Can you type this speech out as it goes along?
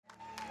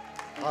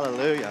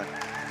Hallelujah.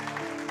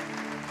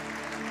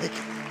 Thank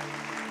you.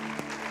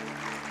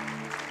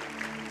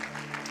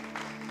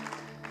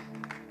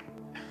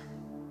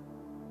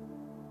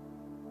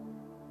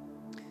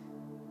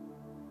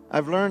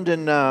 I've learned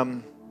in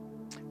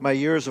my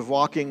years of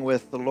walking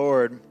with the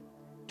Lord,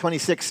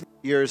 26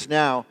 years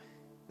now,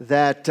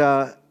 that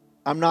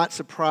I'm not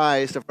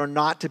surprised, or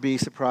not to be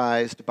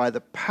surprised by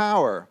the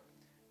power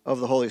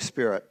of the Holy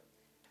Spirit.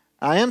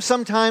 I am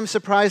sometimes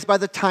surprised by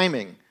the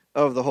timing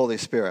of the Holy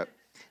Spirit.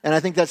 And I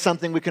think that's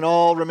something we can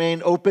all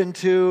remain open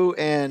to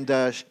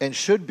and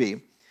should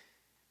be.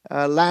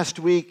 Last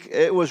week,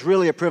 it was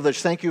really a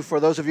privilege. Thank you for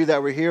those of you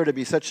that were here to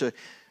be such a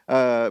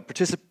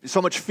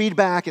so much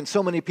feedback, and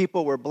so many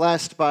people were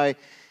blessed by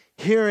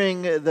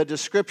hearing the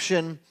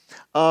description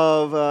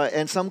of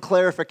and some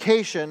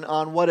clarification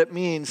on what it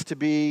means to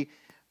be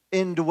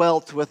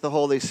indwelt with the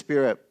Holy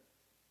Spirit.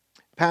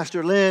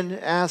 Pastor Lynn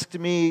asked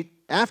me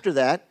after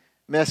that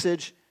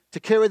message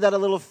to carry that a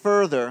little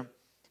further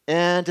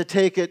and to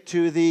take it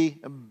to the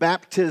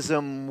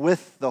baptism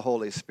with the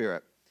Holy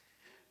Spirit.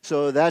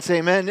 So that's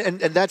amen, and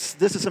this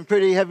is some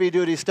pretty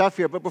heavy-duty stuff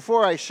here. But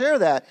before I share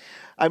that,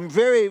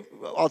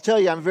 I'll tell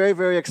you, I'm very,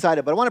 very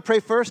excited. But I want to pray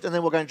first, and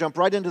then we're going to jump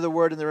right into the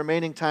Word in the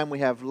remaining time we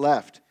have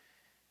left.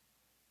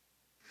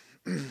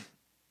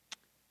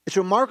 It's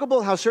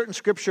remarkable how certain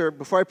Scripture,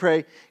 before I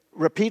pray,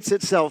 repeats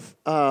itself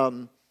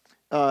throughout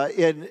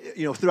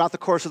the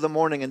course of the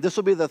morning. And this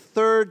will be the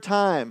third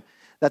time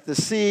that the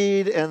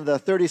seed and the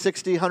 30,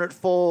 60,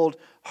 100-fold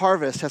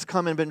harvest has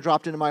come and been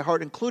dropped into my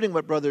heart, including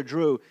what Brother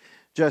Drew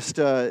just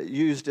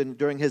used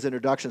during his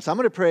introduction. So I'm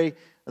going to pray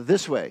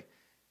this way.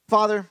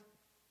 Father,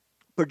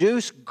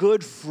 produce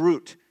good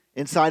fruit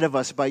inside of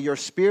us by your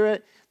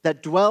Spirit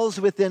that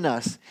dwells within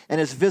us and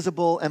is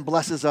visible and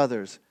blesses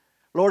others.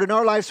 Lord, in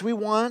our lives, we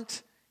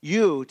want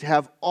you to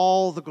have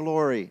all the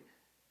glory.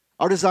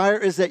 Our desire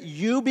is that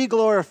you be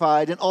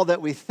glorified in all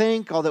that we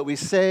think, all that we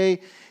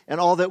say,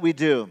 and all that we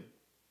do.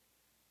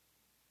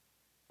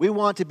 We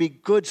want to be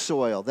good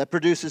soil that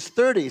produces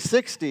 30,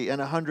 60,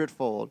 and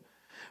 100-fold.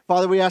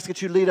 Father, we ask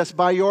that you lead us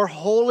by your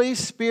Holy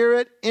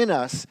Spirit in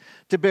us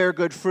to bear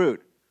good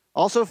fruit.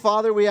 Also,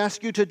 Father, we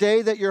ask you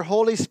today that your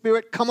Holy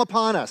Spirit come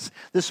upon us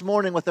this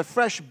morning with a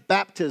fresh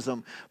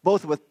baptism,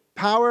 both with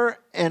power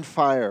and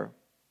fire.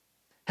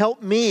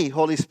 Help me,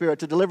 Holy Spirit,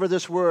 to deliver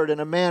this word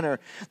in a manner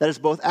that is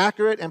both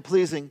accurate and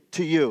pleasing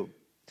to you.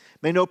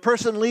 May no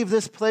person leave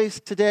this place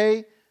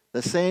today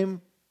the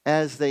same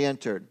as they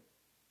entered.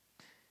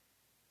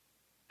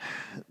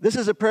 This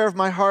is a prayer of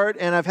my heart,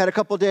 and I've had a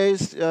couple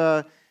days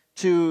to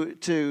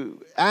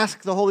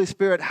ask the Holy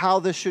Spirit how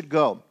this should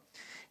go.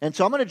 And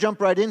so I'm going to jump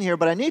right in here,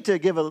 but I need to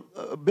give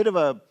a bit of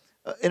an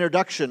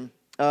introduction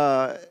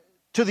to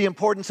the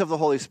importance of the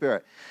Holy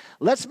Spirit.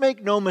 Let's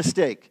make no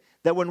mistake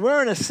that when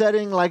we're in a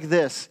setting like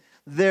this,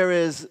 there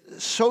is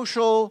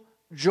social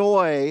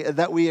joy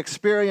that we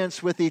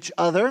experience with each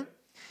other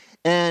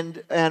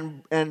and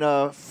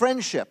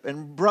friendship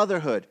and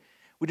brotherhood.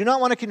 We do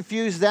not want to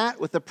confuse that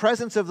with the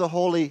presence of the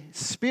Holy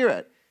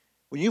Spirit.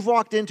 When you've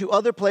walked into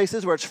other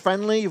places where it's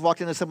friendly, you've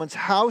walked into someone's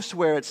house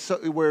where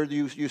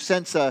you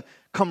sense a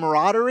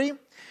camaraderie,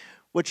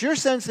 what you're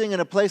sensing in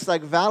a place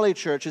like Valley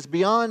Church is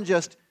beyond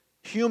just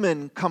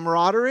human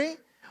camaraderie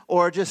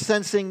or just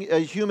sensing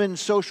human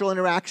social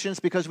interactions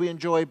because we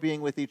enjoy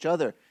being with each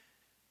other.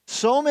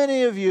 So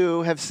many of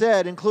you have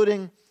said,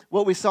 including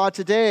what we saw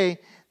today,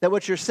 that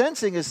what you're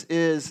sensing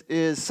is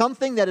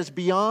something that is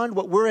beyond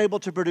what we're able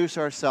to produce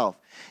ourselves.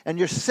 And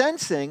you're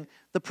sensing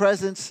the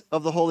presence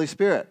of the Holy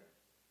Spirit.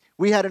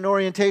 We had an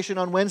orientation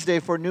on Wednesday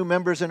for new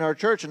members in our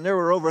church, and there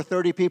were over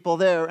 30 people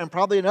there, and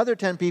probably another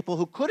 10 people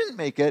who couldn't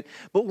make it,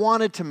 but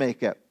wanted to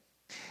make it.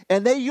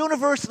 And they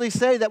universally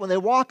say that when they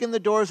walk in the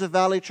doors of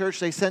Valley Church,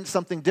 they sense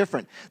something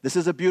different. This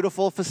is a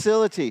beautiful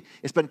facility.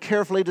 It's been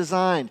carefully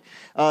designed.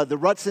 The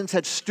Rutsons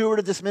had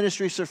stewarded this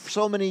ministry for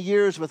so many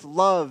years with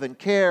love and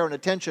care and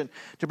attention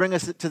to bring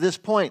us to this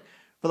point.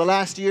 For the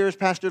last years,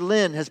 Pastor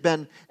Lynn has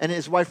been, and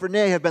his wife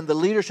Renee have been the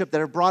leadership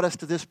that have brought us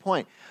to this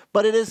point.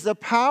 But it is the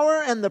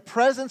power and the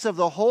presence of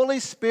the Holy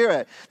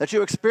Spirit that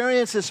you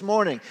experience this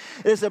morning.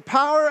 It is the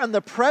power and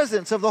the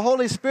presence of the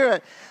Holy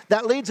Spirit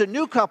that leads a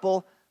new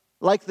couple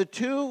like the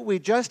two we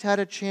just had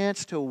a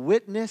chance to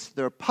witness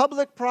their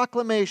public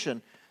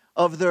proclamation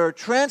of their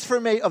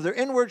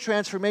inward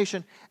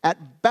transformation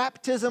at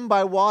baptism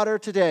by water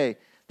today.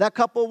 That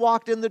couple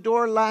walked in the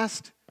door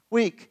last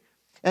week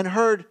and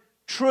heard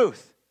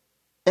truth.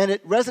 And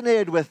it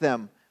resonated with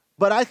them.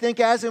 But I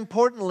think as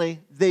importantly,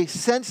 they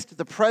sensed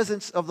the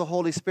presence of the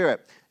Holy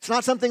Spirit. It's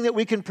not something that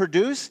we can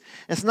produce.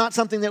 It's not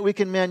something that we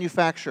can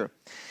manufacture.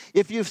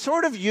 If you've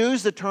sort of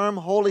used the term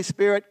Holy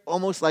Spirit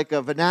almost like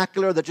a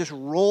vernacular that just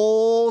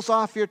rolls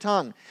off your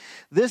tongue,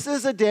 this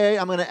is a day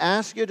I'm going to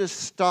ask you to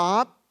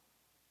stop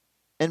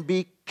and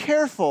be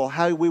careful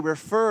how we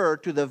refer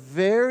to the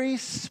very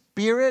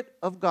Spirit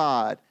of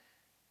God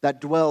that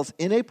dwells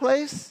in a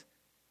place,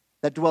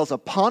 that dwells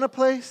upon a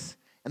place,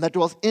 and that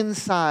dwells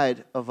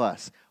inside of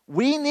us.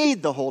 We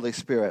need the Holy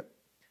Spirit.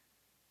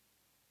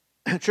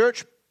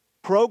 Church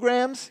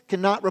programs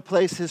cannot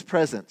replace his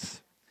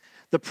presence.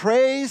 The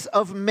praise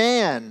of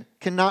man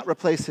cannot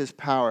replace his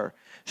power.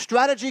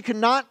 Strategy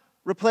cannot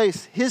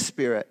replace his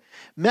spirit.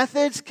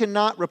 Methods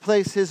cannot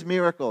replace his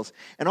miracles.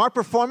 And our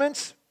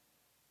performance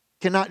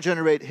cannot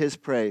generate his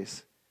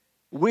praise.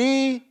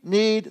 We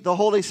need the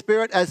Holy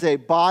Spirit as a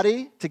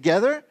body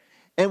together,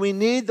 and we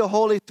need the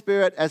Holy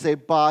Spirit as a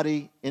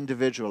body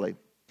individually.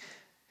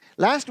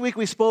 Last week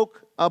we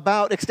spoke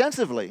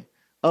extensively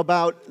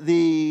about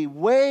the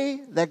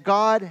way that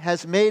God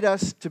has made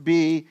us to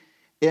be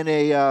in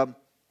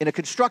a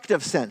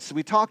constructive sense.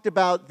 We talked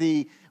about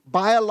the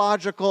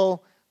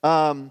biological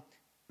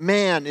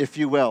man, if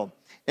you will.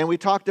 And we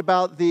talked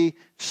about the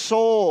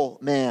soul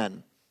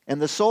man.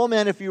 And the soul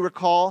man, if you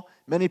recall,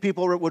 many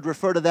people would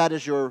refer to that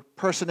as your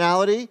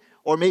personality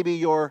or maybe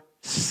your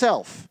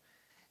self.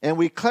 And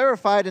we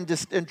clarified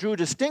and drew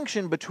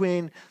distinction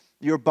between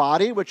your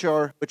body, which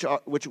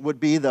would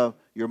be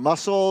your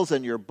muscles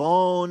and your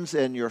bones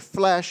and your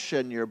flesh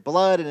and your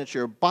blood, and it's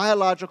your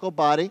biological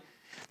body.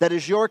 That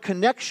is your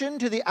connection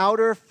to the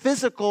outer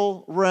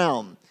physical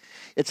realm.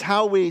 It's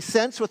how we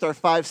sense with our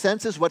five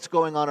senses what's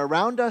going on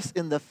around us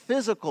in the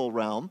physical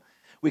realm.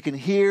 We can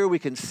hear, we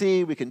can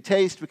see, we can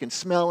taste, we can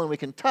smell, and we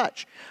can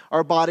touch.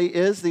 Our body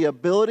is the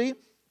ability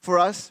for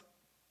us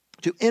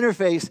to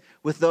interface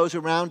with those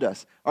around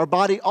us. Our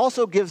body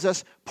also gives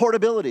us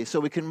portability, so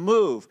we can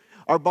move.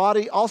 Our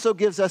body also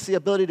gives us the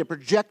ability to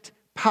project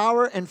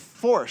power and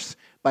force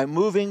by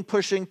moving,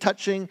 pushing,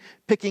 touching,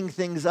 picking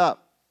things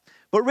up.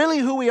 But really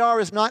who we are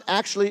is not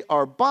actually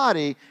our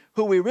body.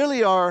 Who we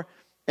really are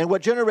and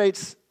what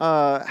generates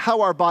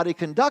how our body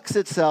conducts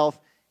itself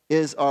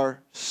is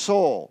our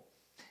soul.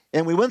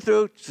 And we went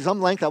through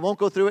some length. I won't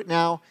go through it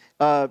now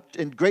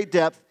in great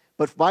depth,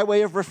 but by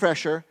way of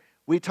refresher,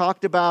 we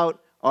talked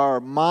about our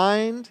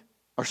mind.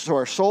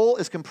 Our soul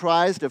is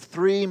comprised of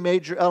three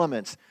major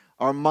elements: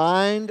 our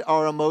mind,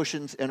 our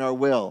emotions, and our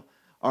will.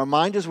 Our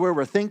mind is where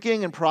we're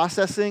thinking and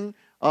processing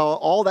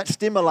all that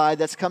stimuli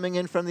that's coming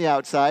in from the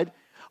outside.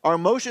 Our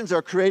emotions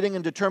are creating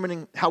and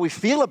determining how we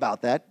feel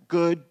about that,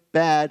 good,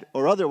 bad,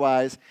 or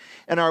otherwise.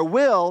 And our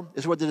will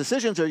is where the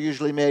decisions are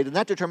usually made, and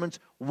that determines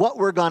what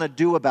we're going to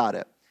do about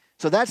it.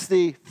 So that's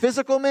the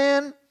physical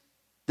man,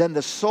 then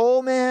the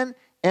soul man,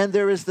 and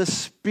there is the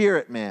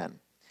spirit man.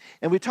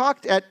 And we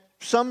talked at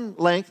some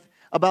length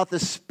about the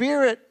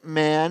spirit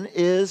man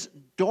is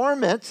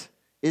dormant,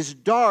 is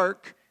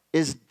dark,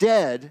 is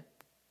dead,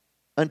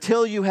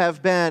 until you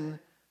have been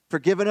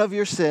forgiven of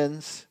your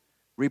sins,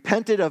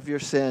 repented of your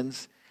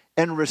sins,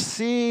 and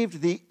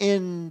received the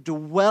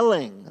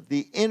indwelling,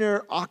 the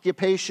inner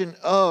occupation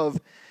of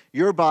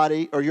your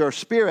body or your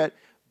spirit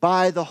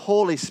by the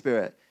Holy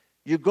Spirit.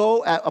 You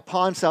go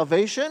upon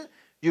salvation,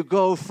 you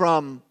go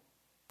from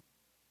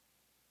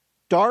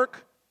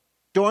dark,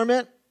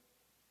 dormant,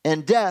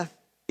 and death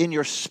in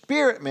your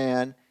spirit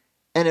man,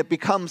 and it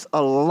becomes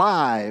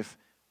alive,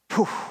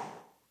 poof,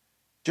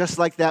 just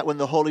like that when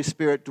the Holy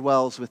Spirit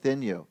dwells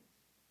within you.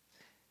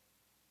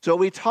 So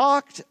we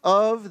talked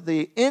of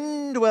the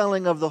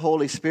indwelling of the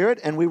Holy Spirit,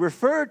 and we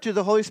referred to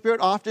the Holy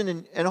Spirit often,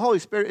 and the Holy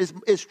Spirit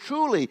is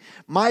truly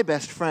my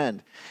best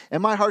friend.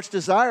 And my heart's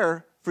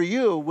desire for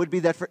you would be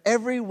that for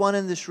everyone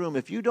in this room,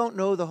 if you don't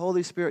know the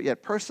Holy Spirit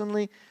yet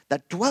personally,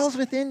 that dwells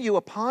within you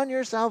upon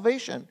your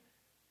salvation,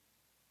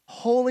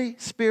 Holy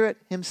Spirit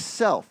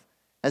himself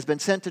has been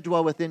sent to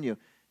dwell within you,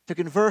 to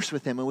converse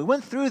with him. And we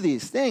went through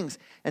these things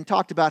and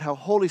talked about how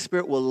Holy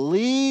Spirit will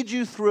lead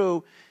you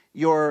through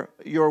your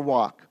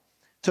walk.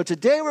 So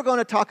today we're going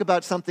to talk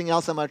about something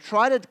else. I'm going to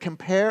try to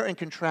compare and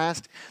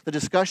contrast the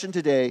discussion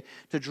today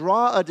to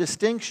draw a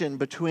distinction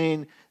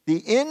between the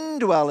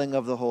indwelling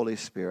of the Holy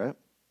Spirit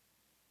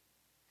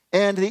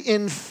and the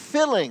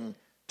infilling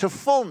to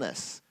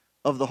fullness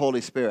of the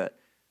Holy Spirit.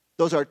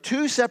 Those are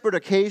two separate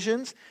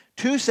occasions,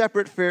 two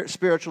separate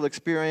spiritual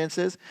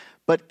experiences,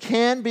 but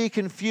can be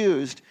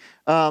confused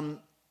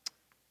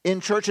in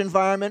church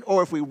environment,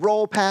 or if we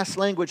roll past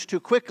language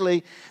too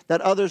quickly, that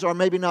others are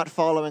maybe not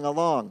following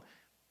along.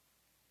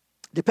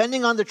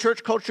 Depending on the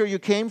church culture you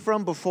came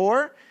from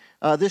before,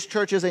 this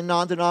church is a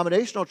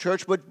non-denominational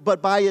church,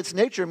 but by its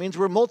nature means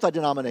we're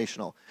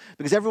multi-denominational,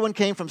 because everyone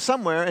came from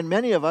somewhere, and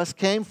many of us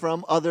came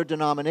from other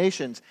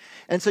denominations.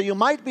 And so you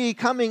might be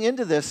coming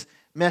into this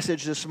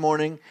message this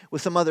morning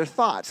with some other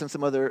thoughts and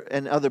some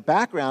other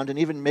background, and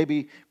even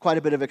maybe quite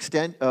a bit of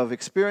extent of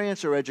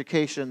experience or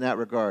education in that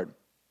regard.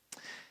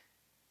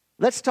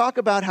 Let's talk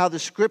about how the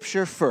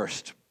Scripture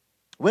first.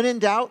 When in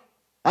doubt,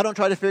 I don't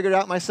try to figure it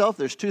out myself.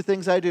 There's two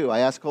things I do. I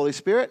ask Holy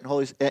Spirit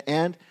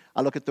and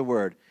I look at the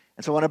Word.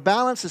 And so I want to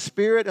balance the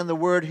Spirit and the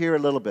Word here a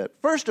little bit.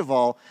 First of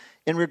all,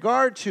 in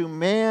regard to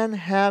man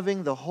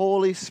having the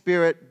Holy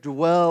Spirit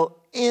dwell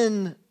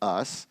in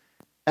us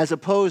as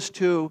opposed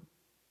to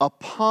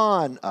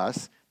upon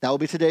us, that will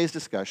be today's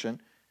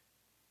discussion.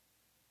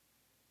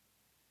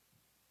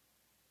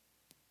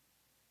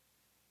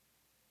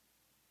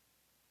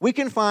 We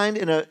can find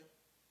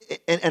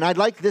and I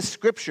like this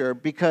scripture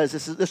because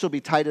this will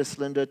be Titus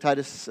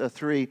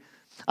 3.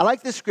 I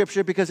like this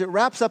scripture because it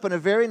wraps up in a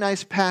very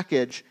nice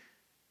package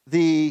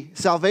the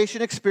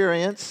salvation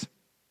experience,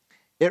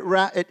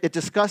 It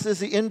discusses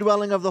the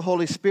indwelling of the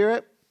Holy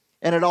Spirit,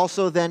 and it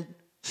also then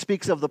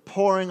speaks of the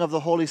pouring of the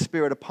Holy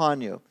Spirit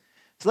upon you.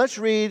 So let's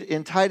read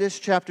in Titus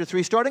chapter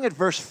 3, starting at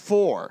verse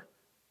 4.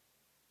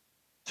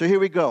 So here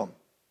we go.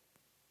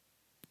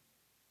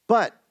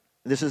 But,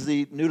 this is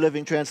the New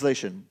Living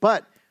Translation,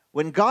 but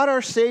when God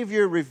our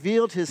Savior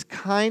revealed his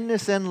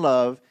kindness and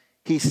love,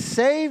 he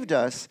saved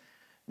us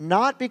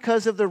not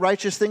because of the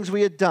righteous things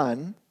we had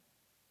done,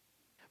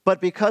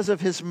 but because of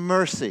his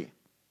mercy.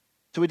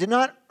 So we did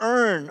not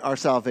earn our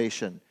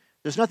salvation.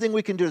 There's nothing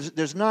we can do.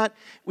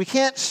 We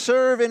can't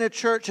serve in a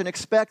church and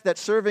expect that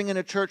serving in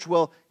a church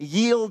will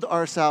yield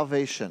our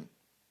salvation.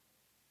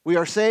 We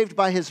are saved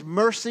by his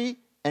mercy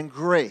and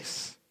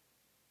grace.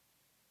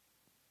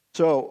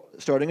 So,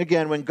 starting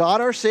again, when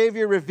God our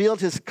Savior revealed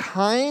his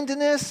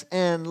kindness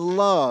and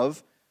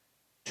love,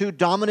 two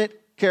dominant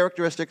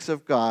characteristics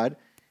of God,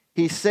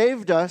 he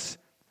saved us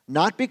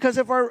not because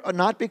of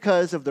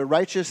the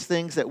righteous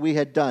things that we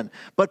had done,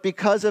 but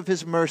because of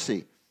his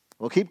mercy.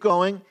 We'll keep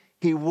going.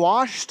 He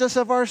washed us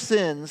of our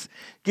sins,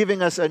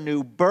 giving us a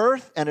new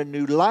birth and a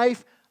new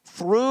life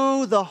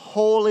through the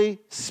Holy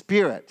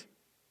Spirit.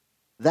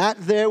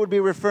 That there would be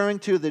referring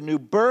to the new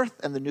birth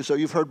and the new, so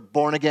you've heard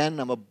born again,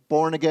 I'm a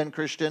born again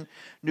Christian.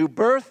 New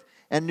birth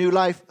and new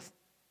life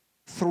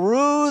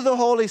through the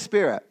Holy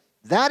Spirit.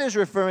 That is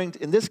referring,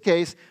 in this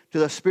case, to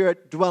the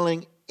Spirit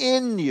dwelling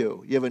in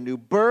you. You have a new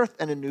birth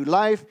and a new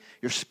life.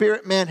 Your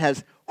spirit man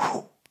has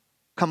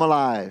come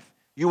alive.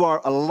 You are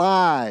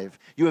alive.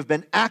 You have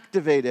been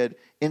activated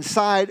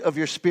inside of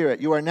your spirit.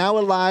 You are now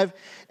alive,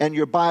 and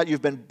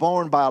you've been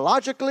born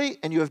biologically,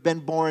 and you have been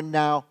born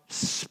now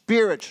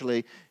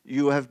spiritually.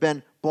 You have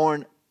been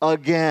born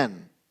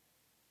again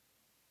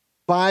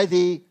by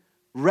the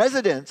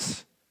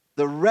residence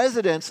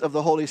of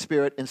the Holy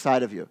Spirit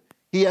inside of you.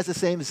 He has the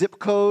same zip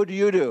code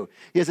you do.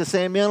 He has the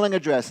same mailing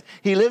address.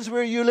 He lives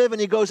where you live,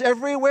 and he goes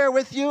everywhere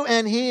with you,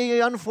 and he,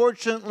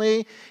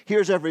 unfortunately,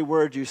 hears every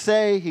word you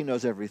say. He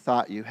knows every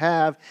thought you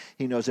have.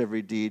 He knows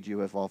every deed you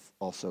have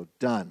also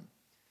done.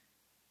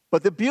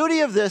 But the beauty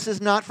of this is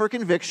not for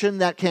conviction.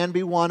 That can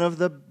be one of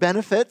the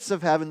benefits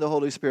of having the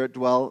Holy Spirit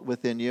dwell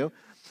within you.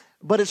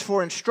 But it's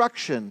for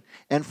instruction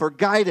and for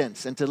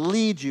guidance and to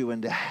lead you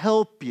and to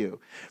help you.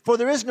 For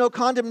there is no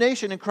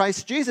condemnation in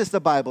Christ Jesus, the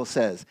Bible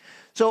says.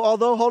 So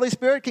although Holy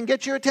Spirit can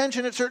get your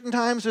attention at certain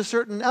times with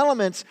certain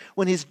elements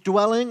when he's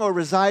dwelling or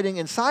residing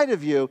inside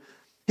of you,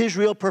 his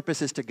real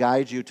purpose is to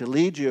guide you, to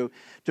lead you,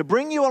 to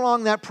bring you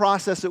along that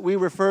process that we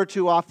refer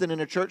to often in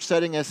a church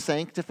setting as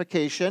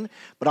sanctification,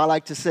 but I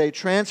like to say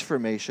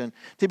transformation,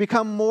 to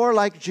become more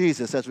like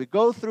Jesus as we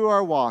go through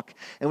our walk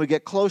and we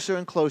get closer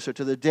and closer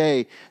to the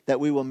day that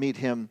we will meet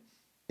him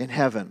in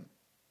heaven.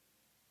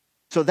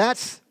 So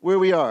that's where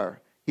we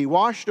are. He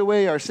washed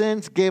away our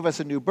sins, gave us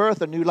a new birth,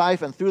 a new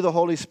life, and through the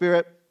Holy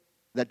Spirit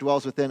that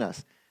dwells within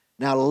us.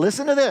 Now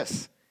listen to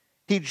this.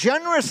 He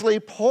generously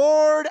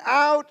poured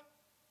out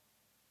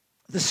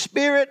the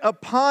Spirit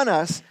upon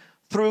us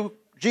through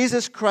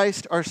Jesus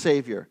Christ our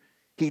Savior.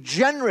 He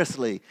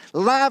generously,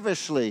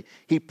 lavishly,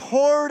 he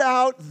poured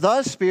out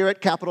the Spirit,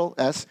 capital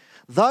S,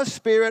 the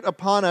Spirit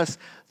upon us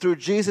through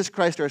Jesus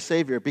Christ our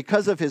Savior.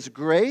 Because of his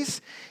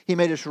grace, he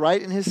made us right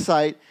in his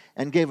sight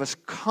and gave us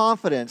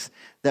confidence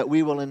that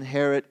we will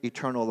inherit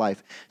eternal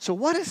life. So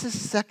what is the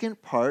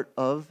second part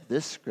of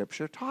this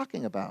scripture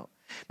talking about?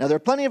 Now, there are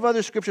plenty of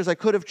other scriptures I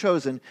could have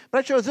chosen, but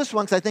I chose this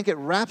one because I think it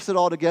wraps it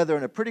all together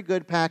in a pretty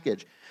good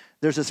package.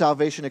 There's a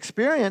salvation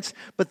experience,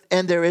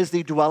 and there is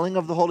the dwelling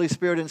of the Holy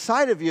Spirit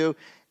inside of you,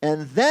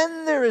 and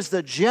then there is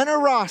the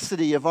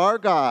generosity of our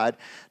God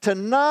to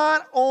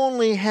not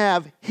only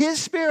have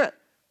his Spirit,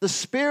 the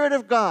Spirit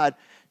of God,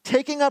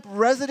 taking up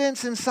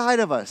residence inside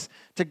of us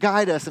to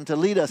guide us and to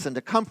lead us and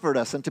to comfort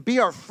us and to be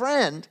our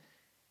friend,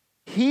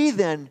 he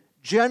then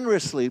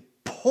generously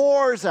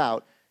pours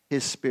out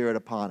his Spirit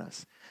upon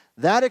us.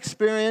 That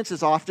experience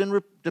is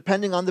often,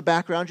 depending on the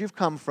background you've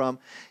come from,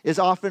 is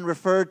often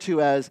referred to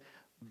as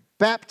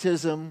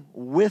baptism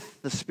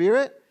with the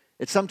Spirit.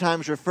 It's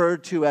sometimes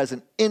referred to as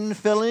an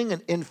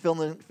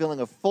infilling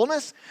of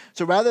fullness.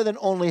 So rather than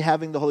only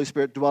having the Holy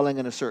Spirit dwelling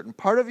in a certain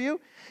part of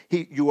you,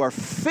 you are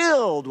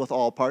filled with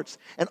all parts,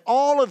 and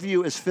all of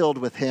you is filled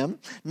with him,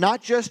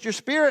 not just your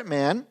spirit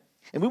man.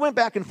 And we went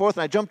back and forth,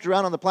 and I jumped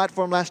around on the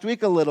platform last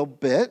week a little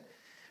bit,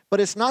 but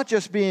it's not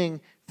just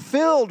being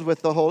filled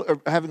with the Holy,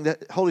 or having the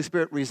Holy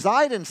Spirit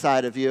reside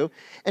inside of you,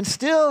 and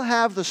still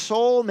have the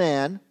soul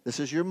man, this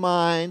is your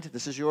mind,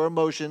 this is your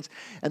emotions,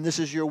 and this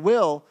is your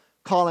will,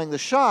 calling the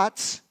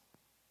shots.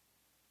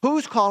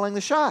 Who's calling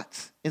the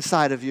shots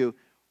inside of you?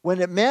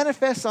 When it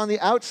manifests on the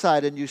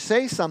outside and you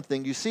say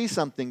something, you see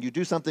something, you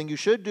do something you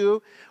should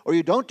do, or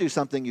you don't do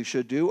something you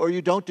should do, or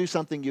you don't do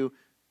something you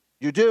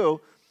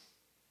do,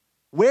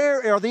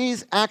 where are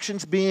these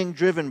actions being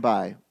driven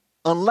by?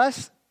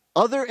 Unless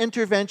other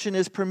intervention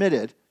is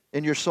permitted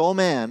in your soul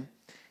man,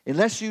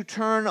 unless you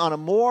turn on a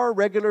more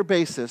regular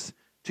basis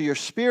to your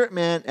spirit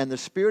man and the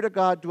Spirit of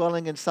God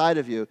dwelling inside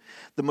of you,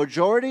 the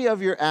majority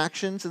of your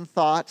actions and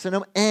thoughts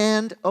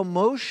and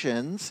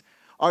emotions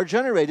are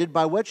generated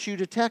by what you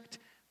detect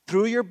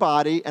through your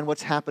body and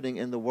what's happening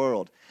in the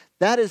world.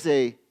 That is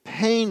a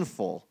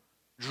painful,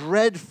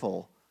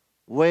 dreadful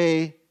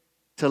way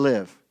to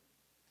live.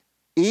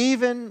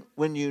 Even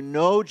when you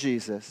know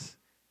Jesus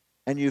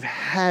and you've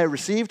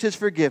received his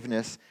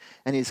forgiveness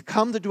and he's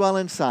come to dwell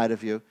inside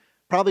of you,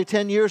 probably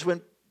 10 years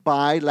went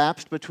by,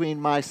 lapsed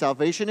between my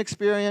salvation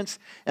experience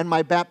and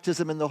my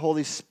baptism in the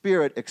Holy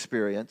Spirit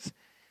experience,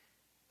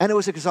 and it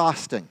was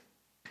exhausting.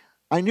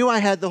 I knew I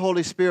had the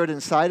Holy Spirit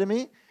inside of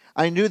me.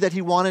 I knew that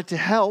he wanted to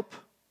help,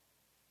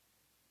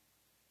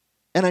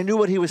 and I knew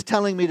what he was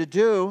telling me to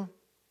do,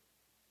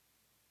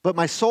 but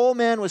my soul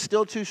man was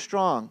still too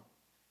strong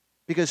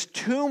because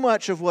too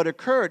much of what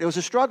occurred, it was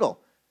a struggle.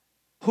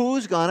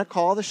 Who's going to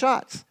call the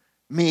shots?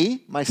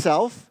 Me,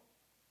 myself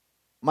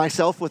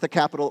with a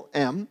capital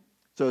M.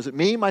 So is it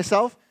me,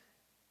 myself?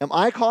 Am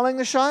I calling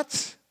the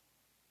shots?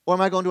 Or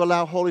am I going to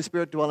allow Holy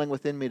Spirit dwelling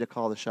within me to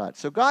call the shots?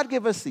 So God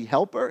gives us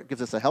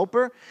a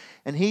helper,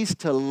 and he's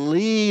to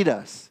lead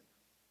us.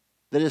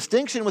 The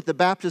distinction with the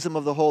baptism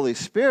of the Holy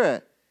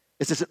Spirit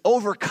is it's an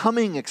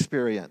overcoming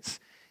experience.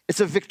 It's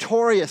a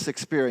victorious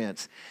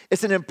experience.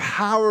 It's an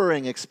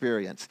empowering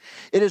experience.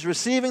 It is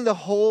receiving the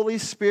Holy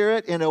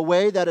Spirit in a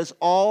way that is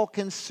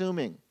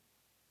all-consuming.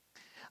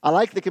 I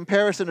like the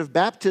comparison of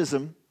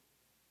baptism.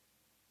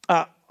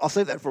 I'll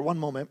say that for one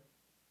moment.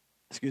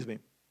 Excuse me.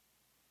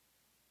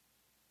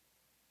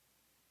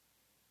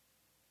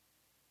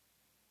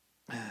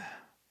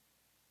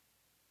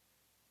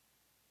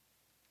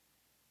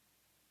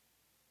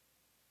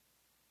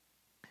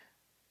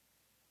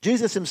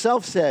 Jesus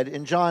himself said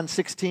in John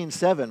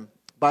 16:7,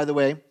 by the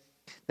way,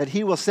 that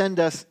he will send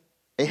us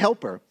a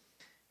helper.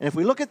 And if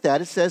we look at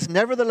that, it says,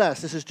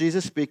 nevertheless, this is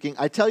Jesus speaking,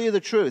 I tell you the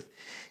truth,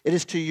 it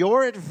is to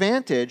your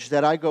advantage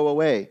that I go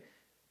away.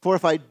 For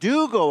if I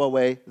do go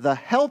away, the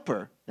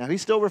helper, now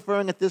he's still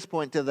referring at this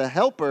point to the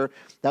helper,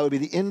 that would be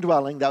the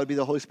indwelling, that would be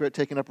the Holy Spirit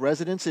taking up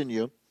residence in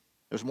you.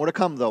 There's more to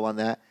come, though, on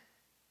that.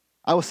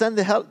 I will send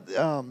the help,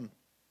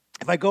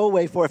 if I go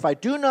away, for if I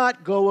do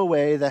not go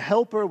away, the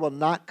helper will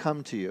not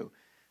come to you.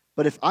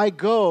 But if I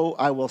go,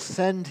 I will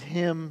send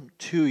him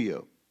to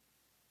you.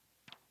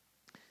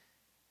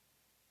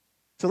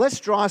 So let's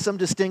draw some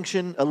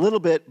distinction a little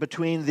bit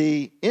between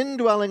the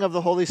indwelling of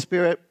the Holy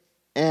Spirit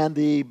and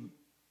the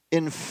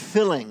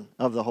infilling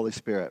of the Holy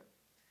Spirit.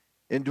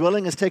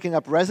 Indwelling is taking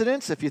up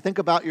residence. If you think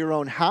about your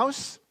own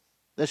house,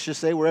 let's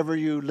just say wherever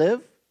you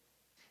live,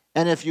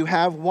 and if you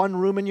have one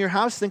room in your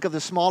house, think of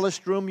the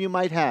smallest room you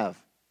might have.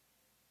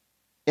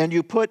 And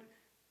you put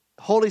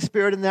Holy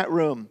Spirit in that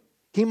room.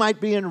 He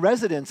might be in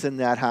residence in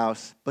that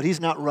house, but he's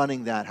not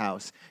running that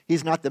house.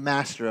 He's not the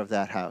master of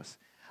that house.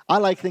 I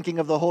like thinking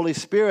of the Holy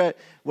Spirit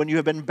when you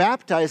have been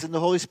baptized in the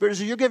Holy Spirit,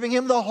 so you're giving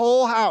him the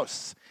whole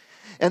house.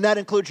 And that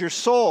includes your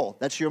soul.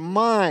 That's your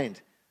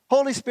mind.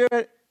 Holy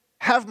Spirit,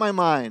 have my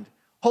mind.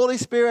 Holy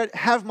Spirit,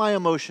 have my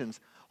emotions.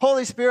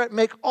 Holy Spirit,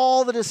 make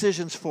all the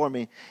decisions for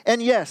me.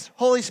 And yes,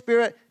 Holy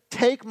Spirit,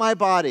 take my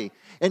body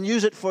and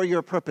use it for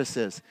your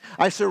purposes.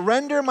 I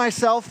surrender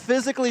myself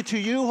physically to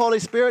you, Holy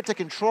Spirit, to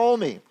control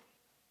me.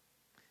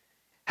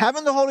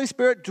 Having the Holy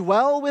Spirit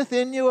dwell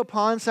within you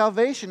upon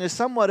salvation is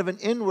somewhat of an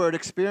inward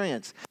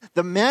experience.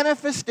 The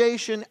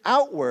manifestation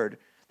outward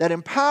that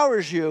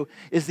empowers you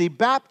is the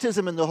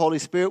baptism in the Holy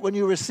Spirit when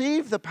you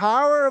receive the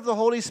power of the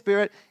Holy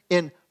Spirit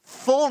in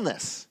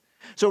fullness.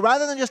 So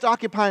rather than just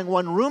occupying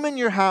one room in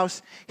your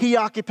house, he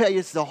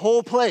occupies the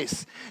whole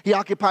place. He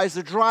occupies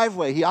the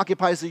driveway. He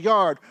occupies the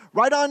yard.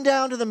 Right on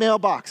down to the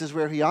mailbox is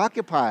where he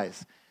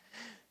occupies.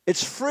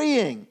 It's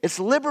freeing. It's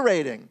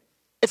liberating.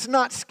 It's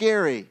not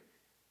scary.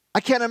 I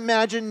can't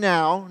imagine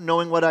now,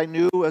 knowing what I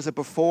knew as a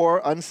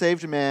before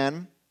unsaved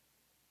man,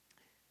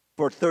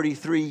 for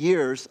 33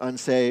 years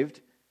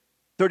unsaved,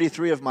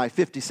 33 of my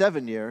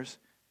 57 years,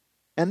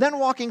 and then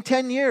walking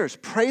 10 years,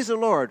 praise the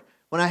Lord,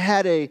 when I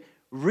had a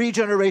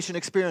regeneration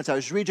experience. I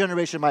was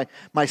regeneration.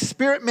 My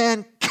spirit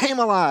man came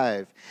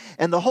alive,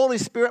 and the Holy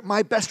Spirit,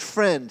 my best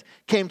friend,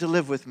 came to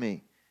live with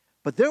me.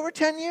 But there were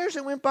 10 years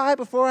that went by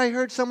before I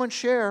heard someone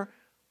share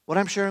what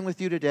I'm sharing with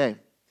you today.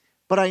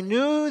 But I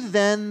knew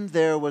then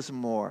there was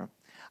more.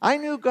 I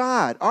knew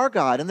God, our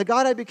God, and the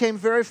God I became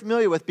very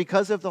familiar with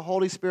because of the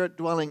Holy Spirit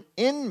dwelling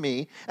in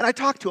me, and I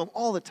talk to him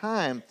all the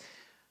time.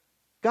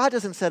 God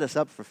doesn't set us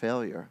up for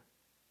failure.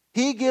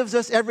 He gives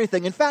us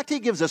everything. In fact, he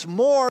gives us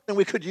more than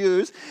we could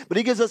use, but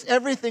he gives us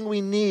everything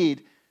we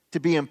need to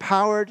be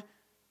empowered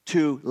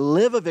to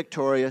live a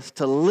victorious,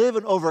 to live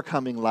an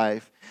overcoming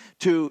life,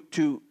 to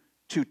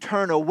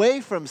turn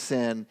away from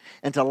sin,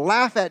 and to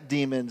laugh at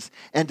demons,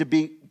 and to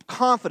be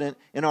confident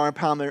in our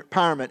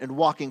empowerment and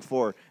walking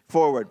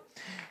forward.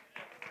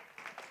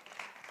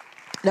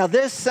 Now,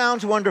 this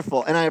sounds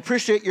wonderful, and I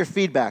appreciate your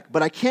feedback,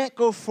 but I can't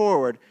go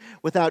forward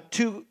without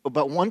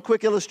one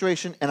quick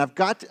illustration, and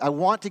I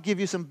want to give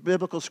you some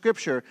biblical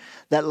scripture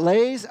that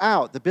lays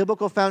out the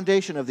biblical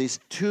foundation of these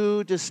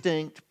two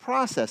distinct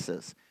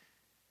processes.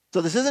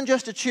 So this isn't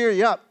just to cheer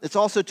you up, it's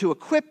also to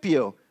equip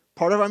you.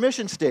 Part of our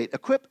mission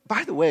statement.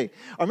 By the way,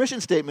 our mission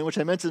statement, which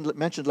I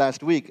mentioned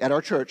last week at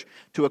our church,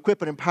 to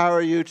equip and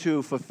empower you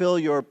to fulfill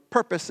your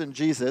purpose in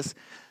Jesus,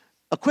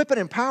 equip and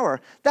empower,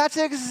 that's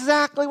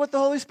exactly what the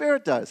Holy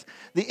Spirit does.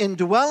 The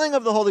indwelling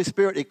of the Holy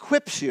Spirit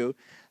equips you.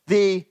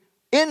 The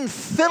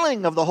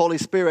infilling of the Holy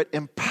Spirit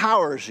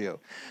empowers you.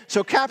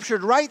 So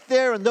captured right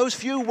there in those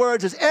few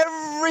words is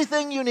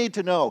everything you need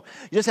to know.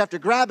 You just have to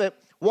grab it,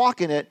 walk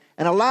in it,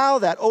 and allow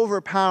that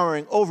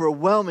overpowering,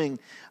 overwhelming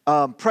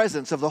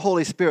presence of the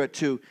Holy Spirit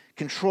to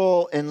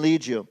control and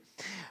lead you.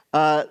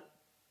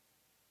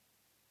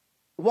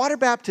 Water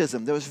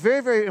baptism, that was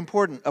very, very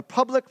important, a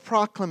public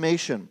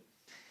proclamation.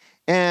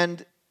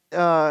 And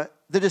the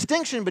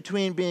distinction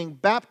between being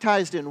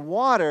baptized in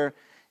water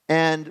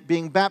and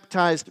being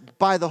baptized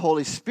by the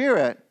Holy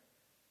Spirit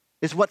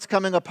is what's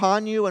coming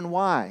upon you and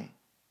why.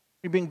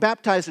 You're being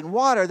baptized in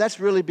water, that's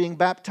really being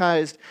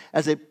baptized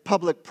as a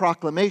public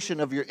proclamation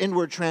of your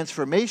inward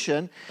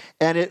transformation,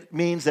 and it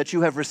means that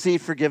you have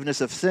received forgiveness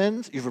of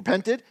sins, you've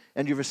repented,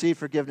 and you've received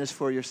forgiveness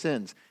for your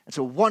sins. It's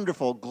a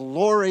wonderful,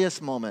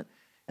 glorious moment.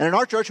 And in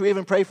our church, we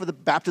even pray for the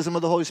baptism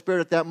of the Holy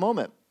Spirit at that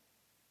moment.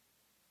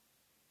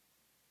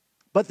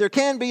 But there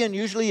can be, and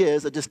usually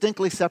is, a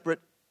distinctly separate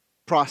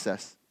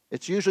process.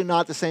 It's usually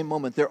not the same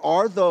moment. There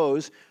are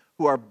those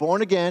who are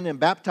born again and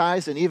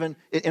baptized and even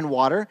in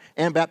water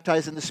and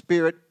baptized in the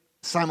Spirit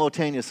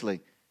simultaneously.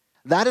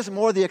 That is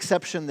more the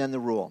exception than the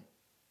rule.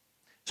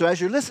 So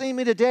as you're listening to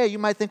me today, you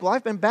might think, well,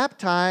 I've been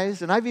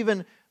baptized and I've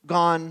even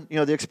gone,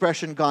 the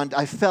expression gone,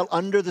 I fell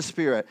under the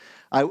Spirit.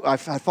 I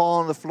fall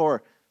on the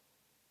floor.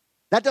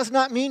 That does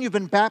not mean you've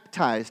been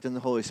baptized in the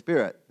Holy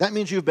Spirit. That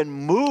means you've been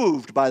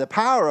moved by the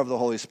power of the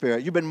Holy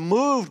Spirit. You've been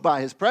moved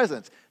by His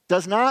presence.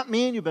 Does not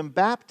mean you've been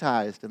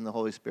baptized in the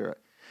Holy Spirit.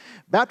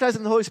 Baptized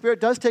in the Holy Spirit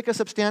does take a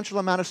substantial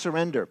amount of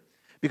surrender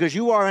because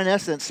you are, in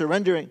essence,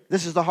 surrendering.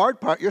 This is the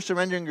hard part. You're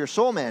surrendering your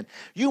soul man.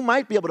 You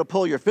might be able to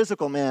pull your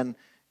physical man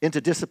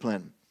into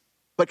discipline,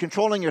 but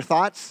controlling your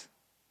thoughts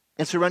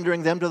and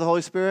surrendering them to the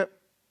Holy Spirit,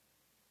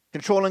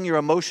 controlling your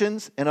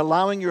emotions and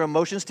allowing your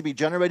emotions to be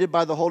generated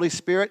by the Holy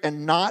Spirit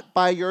and not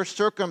by your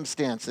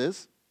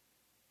circumstances,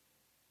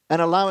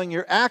 and allowing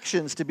your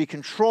actions to be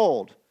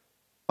controlled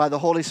by the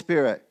Holy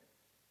Spirit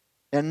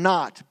and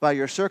not by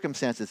your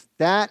circumstances.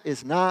 That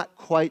is not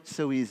quite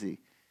so easy.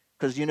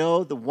 Because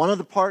one of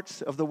the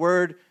parts of the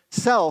word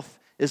self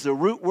is the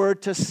root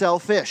word to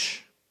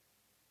selfish.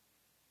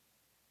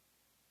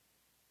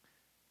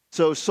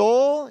 So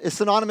soul is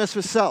synonymous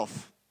with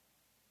self.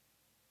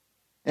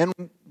 And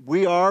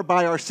we are,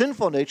 by our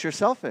sinful nature,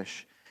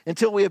 selfish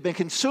until we have been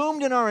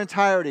consumed in our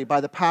entirety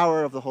by the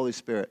power of the Holy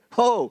Spirit.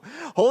 Oh,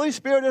 Holy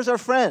Spirit is our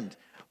friend.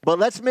 But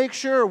let's make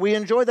sure we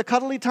enjoy the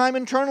cuddly time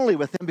internally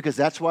with Him because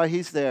that's why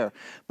He's there.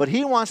 But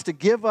He wants to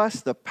give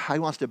us He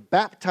wants to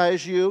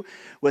baptize you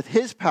with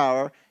His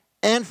power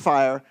and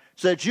fire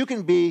so that you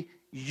can be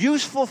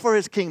useful for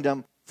His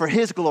kingdom, for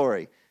His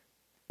glory.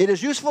 It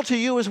is useful to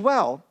you as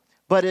well,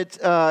 but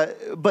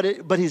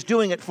He's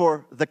doing it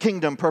for the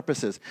kingdom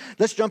purposes.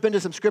 Let's jump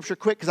into some scripture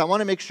quick because I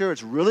want to make sure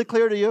it's really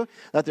clear to you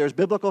that there's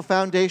biblical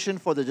foundation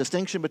for the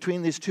distinction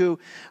between these two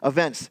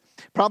events.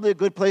 Probably a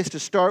good place to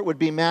start would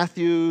be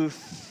Matthew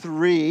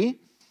 3,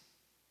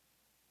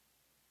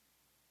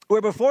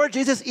 where before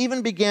Jesus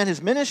even began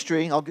His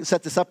ministry, I'll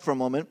set this up for a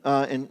moment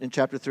in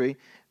chapter 3,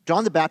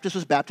 John the Baptist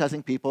was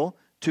baptizing people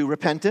to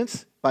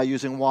repentance by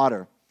using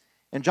water.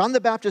 And John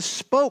the Baptist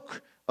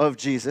spoke of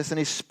Jesus, and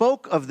he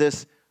spoke of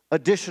this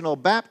additional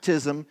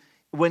baptism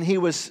when he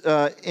was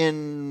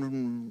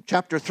in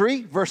chapter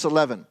 3, verse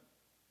 11.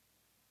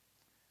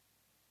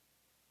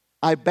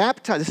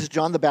 This is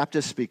John the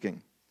Baptist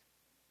speaking.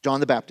 John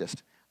the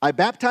Baptist. I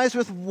baptize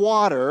with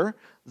water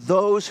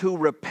those who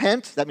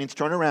repent, that means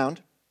turn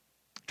around,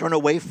 turn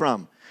away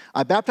from.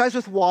 I baptize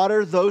with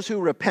water those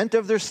who repent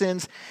of their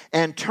sins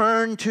and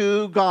turn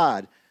to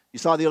God. You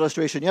saw the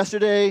illustration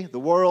yesterday, the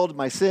world,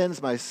 my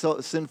sins, my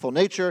sinful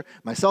nature,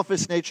 my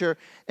selfish nature,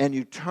 and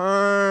you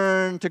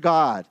turn to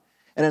God.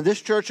 And in this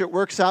church, it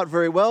works out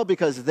very well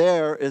because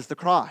there is the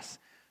cross.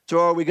 So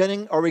are we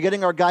getting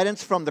our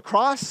guidance from the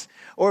cross,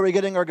 or are we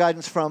getting our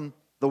guidance from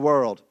the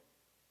world?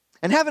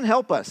 And heaven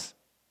help us.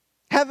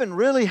 Heaven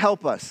really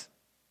help us.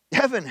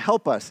 Heaven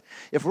help us.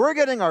 If we're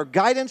getting our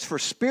guidance for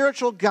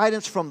spiritual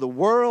guidance from the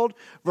world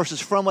versus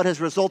from what has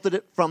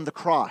resulted from the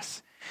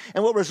cross.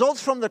 And what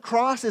results from the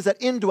cross is that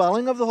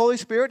indwelling of the Holy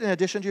Spirit in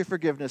addition to your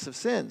forgiveness of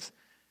sins.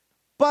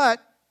 But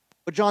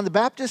what John the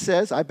Baptist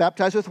says, I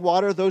baptize with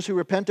water those who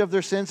repent of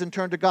their sins and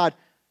turn to God.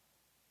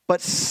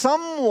 But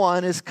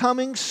someone is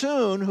coming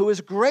soon who is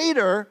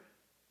greater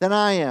than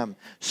I am.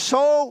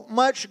 So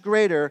much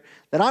greater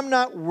that I'm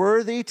not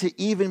worthy to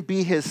even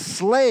be His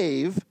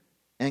slave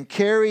and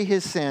carry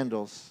His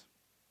sandals.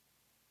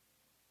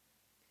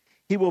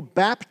 He will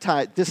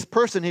baptize, this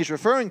person He's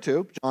referring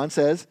to, John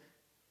says,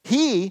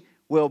 He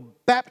will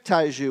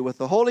baptize you with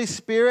the Holy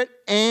Spirit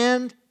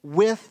and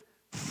with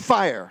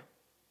fire.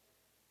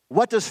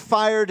 What does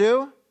fire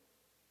do?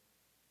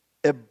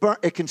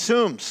 It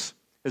consumes.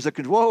 There's I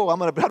don't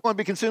want to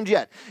be consumed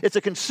yet. It's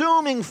a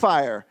consuming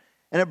fire,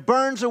 and it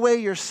burns away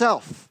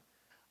yourself,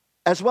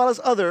 as well as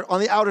other on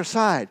the outer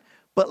side.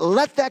 But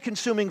let that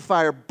consuming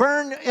fire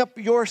burn up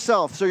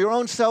yourself, so your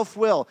own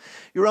self-will,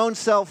 your own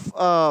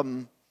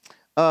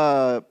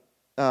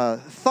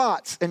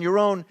thoughts and your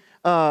own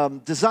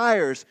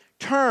desires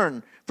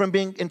turn from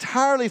being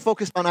entirely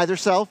focused on either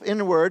self,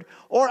 inward,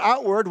 or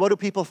outward, what do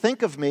people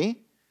think of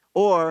me,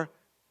 or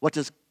what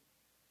does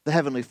the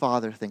Heavenly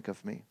Father think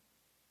of me?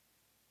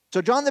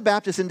 So John the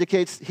Baptist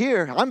indicates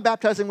here, I'm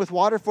baptizing with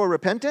water for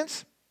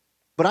repentance,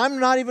 but I'm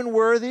not even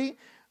worthy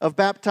of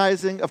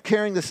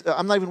carrying this.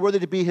 I'm not even worthy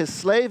to be his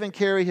slave and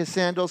carry his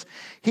sandals.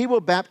 He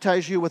will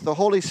baptize you with the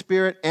Holy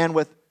Spirit and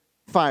with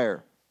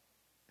fire.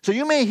 So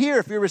you may hear,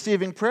 if you're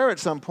receiving prayer at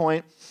some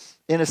point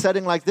in a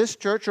setting like this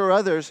church or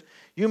others,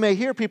 you may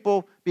hear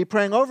people be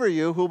praying over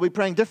you who will be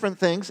praying different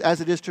things as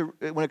it is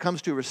when it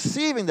comes to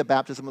receiving the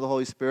baptism of the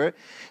Holy Spirit.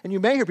 And you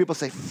may hear people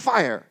say,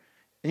 fire.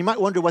 And you might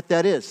wonder what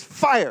that is.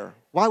 Fire.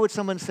 Why would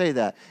someone say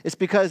that? It's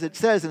because it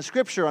says in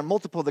Scripture on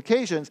multiple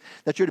occasions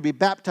that you're to be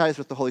baptized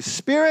with the Holy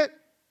Spirit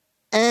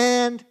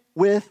and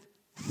with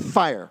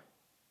fire.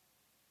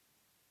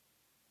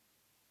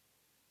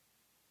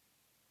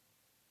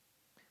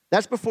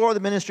 That's before the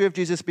ministry of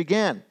Jesus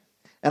began.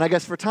 And I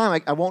guess for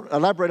time, I won't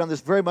elaborate on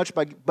this very much,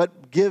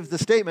 but give the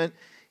statement,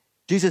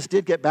 Jesus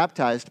did get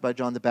baptized by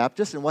John the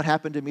Baptist. And what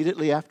happened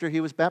immediately after he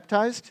was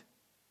baptized?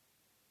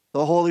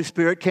 The Holy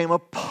Spirit came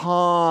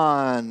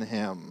upon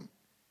him.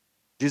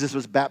 Jesus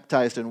was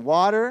baptized in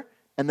water,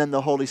 and then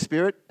the Holy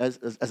Spirit, as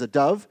a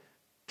dove,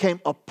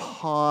 came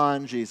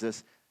upon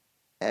Jesus,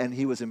 and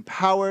he was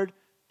empowered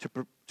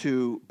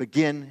to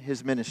begin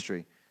his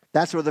ministry.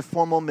 That's where the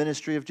formal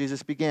ministry of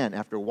Jesus began,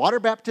 after water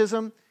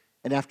baptism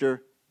and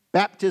after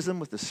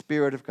baptism with the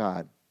Spirit of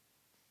God.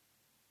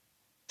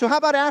 So how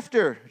about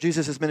after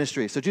Jesus'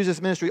 ministry? So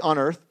Jesus' ministry on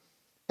earth,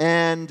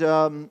 and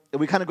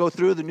we kind of go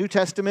through the New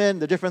Testament,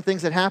 the different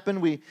things that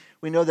happened. We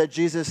know that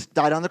Jesus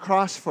died on the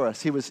cross for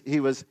us. He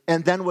was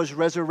and then was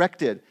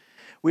resurrected.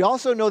 We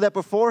also know that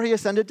before he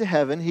ascended to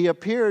heaven, he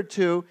appeared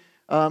to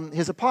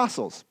his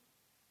apostles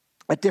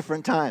at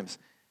different times.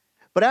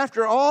 But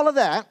after all of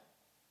that,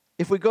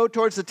 if we go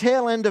towards the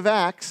tail end of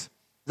Acts,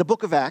 the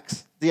book of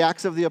Acts, the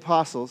Acts of the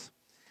Apostles,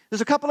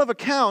 there's a couple of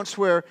accounts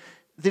where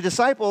the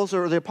disciples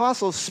or the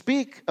apostles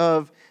speak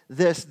of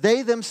this.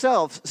 They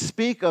themselves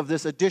speak of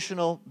this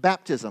additional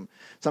baptism.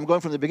 So I'm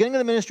going from the beginning of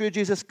the ministry of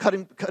Jesus,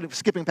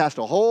 skipping past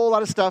a whole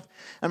lot of stuff.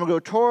 I'm going to go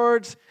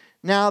towards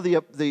now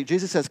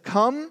Jesus has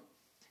come,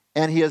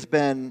 and he has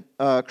been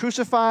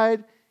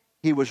crucified.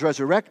 He was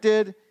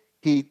resurrected.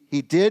 He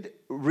did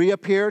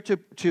reappear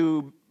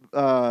to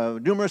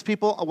numerous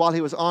people while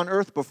he was on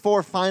earth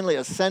before finally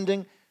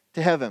ascending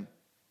to heaven.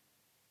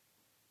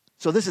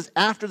 So this is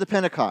after the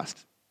Pentecost.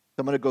 So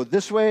I'm going to go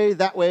this way,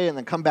 that way, and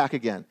then come back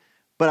again.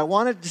 But I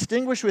want to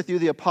distinguish with you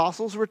the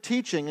apostles were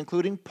teaching,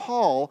 including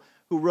Paul,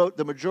 who wrote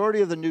the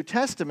majority of the New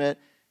Testament,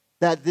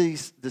 that the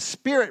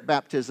Spirit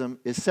baptism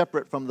is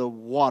separate from the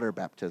water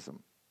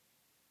baptism.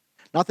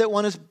 Not that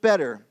one is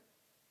better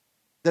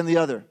than the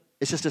other.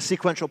 It's just a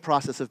sequential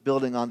process of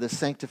building on this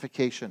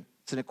sanctification.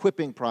 It's an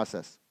equipping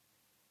process.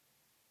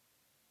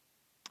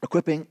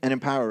 Equipping and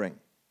empowering.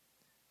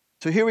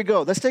 So here we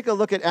go. Let's take a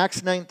look at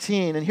Acts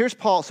 19. And here's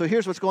Paul. So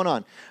here's what's going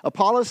on.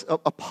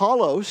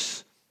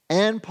 Apollos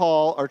and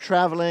Paul are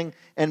traveling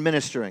and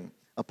ministering.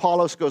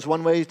 Apollos goes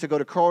one way to go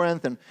to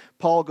Corinth, and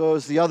Paul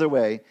goes the other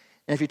way.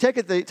 And if you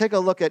take a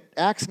look at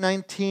Acts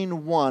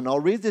 19:1,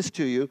 I'll read this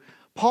to you.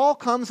 Paul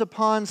comes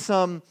upon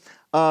some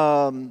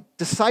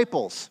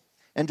disciples.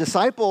 And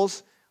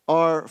disciples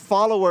are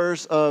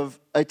followers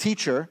of a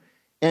teacher.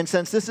 And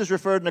since this is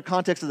referred in the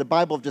context of the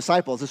Bible of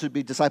disciples, this would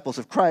be disciples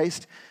of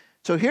Christ.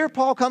 So here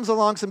Paul comes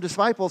along some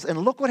disciples, and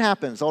look what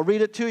happens. I'll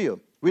read it to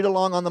you. Read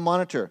along on the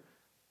monitor.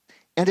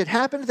 And it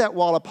happened that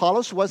while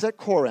Apollos was at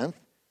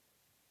Corinth,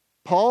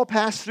 Paul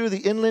passed through the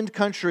inland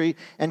country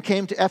and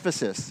came to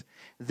Ephesus.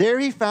 There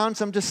he found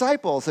some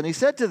disciples, and he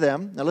said to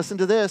them, now listen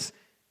to this,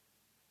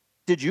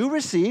 "Did you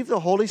receive the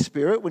Holy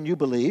Spirit when you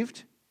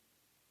believed?"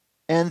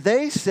 And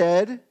they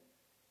said,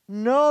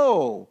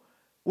 "No,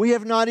 we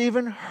have not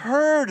even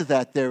heard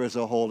that there is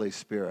a Holy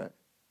Spirit."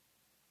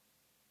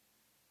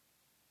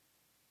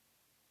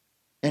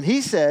 And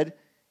he said,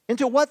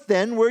 "Into what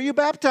then were you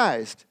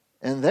baptized?"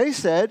 And they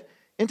said,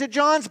 "Into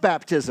John's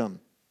baptism."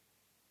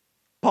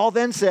 Paul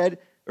said,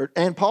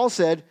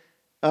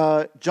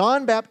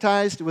 "John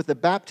baptized with the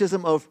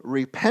baptism of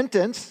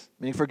repentance,"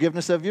 meaning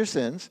forgiveness of your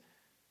sins.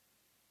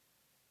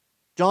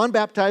 John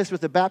baptized with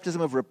the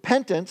baptism of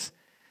repentance,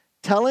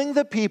 telling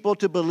the people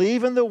to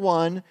believe in the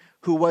one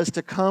who was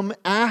to come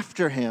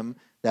after him,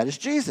 that is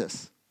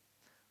Jesus.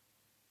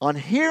 On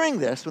hearing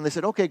this, when they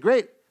said, "Okay,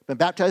 great, been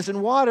baptized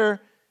in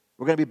water,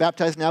 we're going to be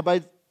baptized now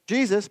by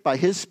Jesus, by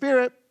his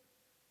Spirit."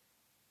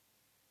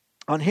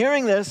 On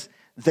hearing this,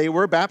 they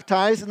were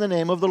baptized in the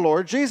name of the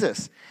Lord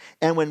Jesus.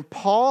 And when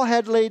Paul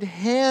had laid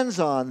hands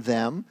on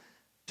them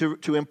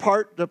to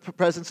impart the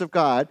presence of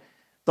God,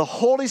 the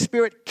Holy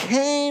Spirit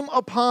came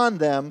upon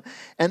them.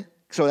 And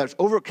so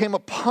came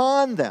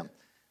upon them.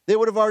 They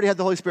would have already had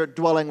the Holy Spirit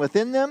dwelling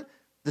within them.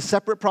 The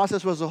separate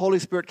process was the Holy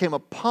Spirit came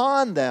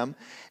upon them,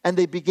 and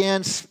they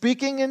began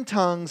speaking in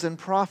tongues and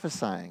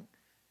prophesying.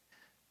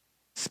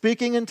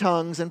 Speaking in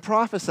tongues and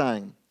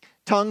prophesying.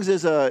 Tongues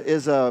is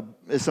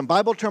some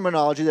Bible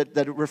terminology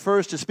that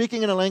refers to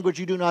speaking in a language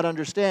you do not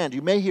understand.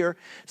 You may hear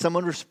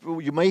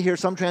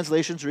some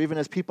translations, or even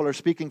as people are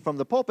speaking from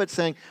the pulpit,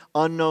 saying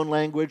unknown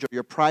language, or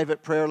your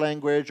private prayer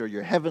language, or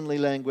your heavenly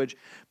language.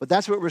 But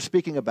that's what we're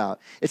speaking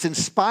about. It's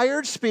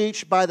inspired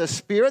speech by the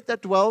Spirit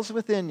that dwells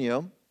within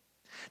you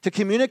to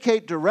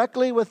communicate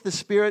directly with the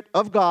Spirit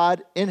of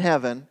God in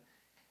heaven.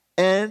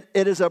 And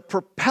it is a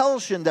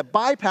propulsion that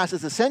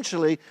bypasses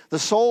essentially the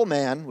soul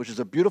man, which is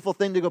a beautiful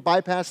thing to go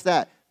bypass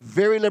that.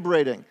 Very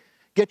liberating.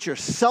 Get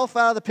yourself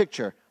out of the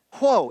picture.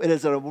 Whoa, it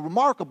is a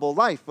remarkable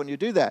life when you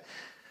do that.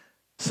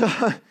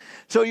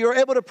 So you're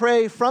able to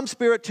pray from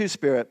spirit to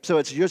spirit. So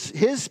it's just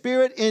his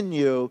spirit in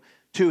you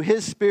to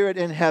his spirit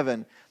in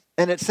heaven.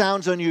 And it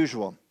sounds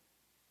unusual.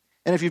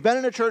 And if you've been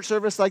in a church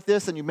service like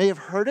this, and you may have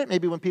heard it,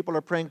 maybe when people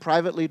are praying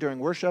privately during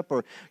worship,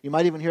 or you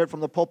might even hear it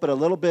from the pulpit a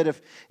little bit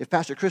if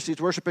Pastor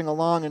Christy's worshiping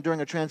along and during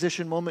a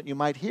transition moment, you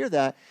might hear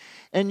that.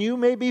 And you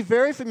may be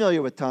very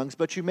familiar with tongues,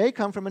 but you may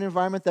come from an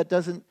environment that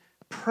doesn't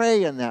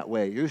pray in that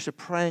way. You're used to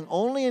praying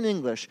only in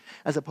English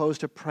as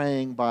opposed to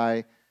praying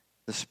by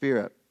the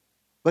Spirit.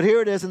 But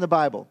here it is in the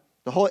Bible.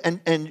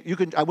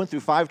 I went through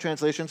 5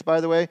 translations, by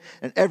the way,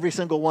 and every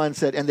single one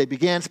said, and they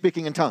began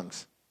speaking in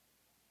tongues.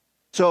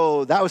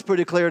 So that was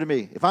pretty clear to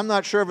me. If I'm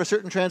not sure of a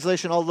certain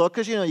translation, I'll look,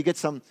 because you get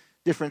some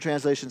different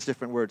translations,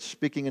 different words,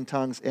 speaking in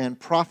tongues and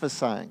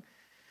prophesying.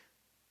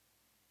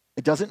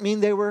 It doesn't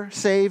mean they were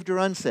saved or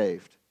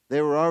unsaved.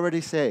 They were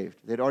already saved.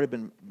 They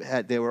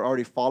were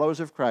already followers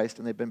of Christ,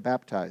 and they've been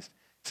baptized.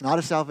 It's not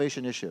a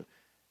salvation issue.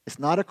 It's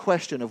not a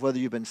question of whether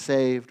you've been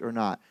saved or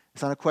not.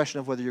 It's not a question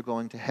of whether you're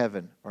going to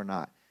heaven or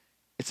not.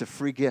 It's a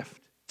free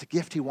gift. It's a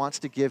gift he wants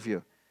to give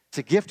you. It's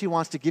a gift he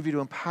wants to give you to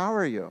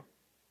empower you,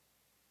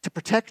 to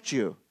protect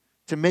you,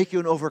 to make you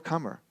an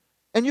overcomer.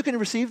 And you can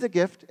receive the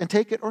gift and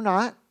take it or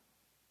not.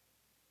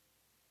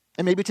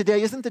 And maybe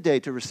today isn't the day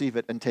to receive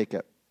it and take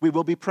it. We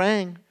will be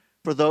praying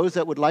for those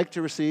that would like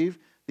to receive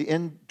the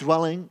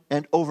indwelling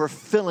and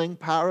overfilling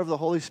power of the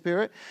Holy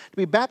Spirit to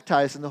be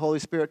baptized in the Holy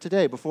Spirit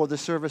today before the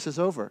service is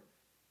over.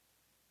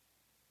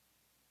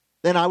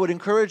 Then I would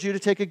encourage you to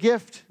take a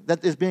gift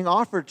that is being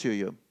offered to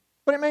you.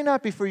 But it may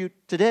not be for you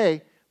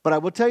today, but I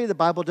will tell you the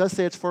Bible does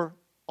say it's for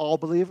all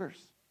believers.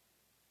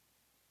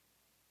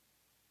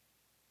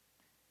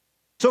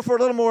 So for a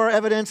little more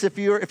evidence, if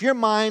your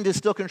mind is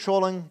still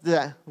controlling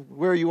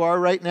where you are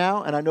right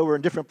now, and I know we're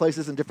in different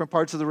places in different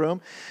parts of the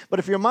room, but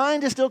if your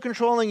mind is still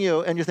controlling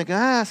you and you're thinking,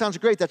 sounds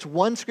great, that's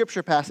one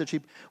scripture passage.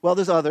 Well,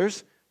 there's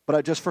others,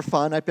 but just for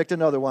fun, I picked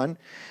another one.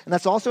 And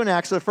that's also in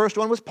Acts. So the first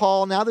one was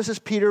Paul. Now this is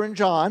Peter and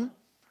John.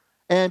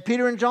 And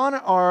Peter and John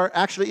are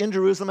actually in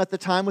Jerusalem at the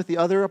time with the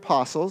other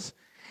apostles.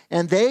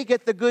 And they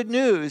get the good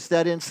news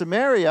that in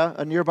Samaria,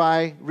 a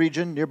nearby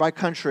region, nearby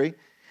country,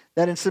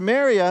 that in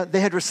Samaria,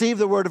 they had received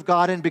the word of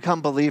God and become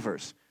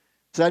believers.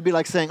 So that'd be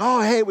like saying,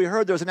 oh, hey, we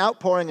heard there was an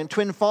outpouring in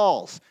Twin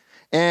Falls,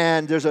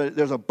 and there's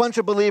a bunch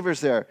of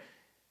believers there.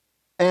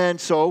 And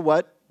so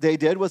what they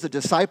did was the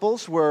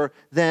disciples were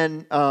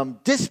then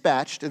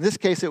dispatched. In this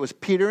case, it was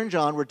Peter and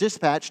John were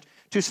dispatched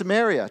to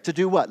Samaria to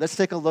do what? Let's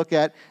take a look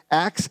at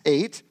Acts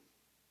 8,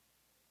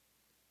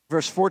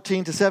 verse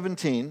 14 to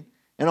 17.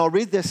 And I'll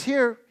read this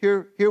here.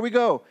 Here we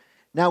go.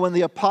 Now, when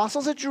the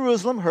apostles at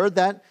Jerusalem heard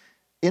that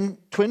in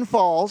Twin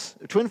Falls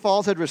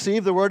had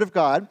received the word of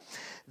God,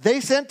 they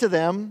sent to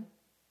them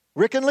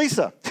Rick and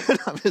Lisa.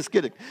 I'm just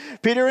kidding.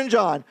 Peter and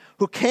John,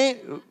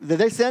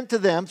 they sent to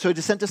them, so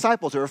they sent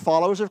disciples. They were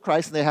followers of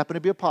Christ, and they happened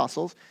to be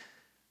apostles.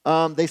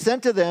 They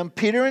sent to them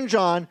Peter and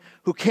John,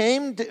 who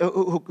came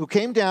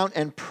down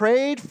and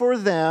prayed for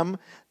them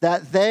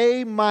that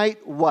they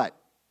might what?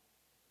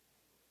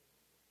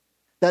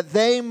 That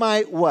they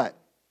might what?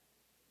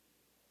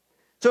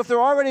 So if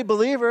they're already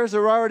believers,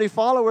 they're already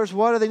followers,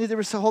 what do they need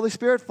the Holy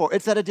Spirit for?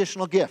 It's that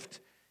additional gift.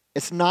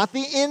 It's not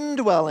the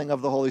indwelling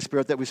of the Holy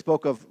Spirit that we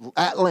spoke of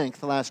at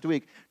length last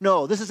week.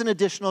 No, this is an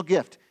additional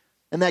gift.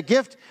 And that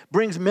gift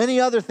brings many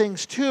other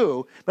things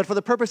too, but for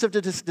the purpose of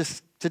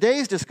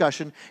today's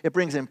discussion, it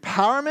brings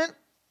empowerment,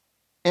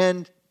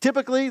 and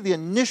typically the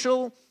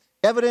initial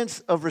evidence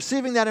of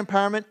receiving that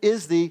empowerment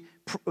is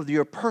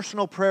your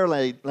personal prayer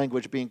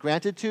language being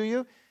granted to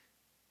you.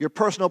 Your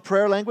personal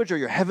prayer language or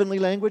your heavenly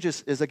language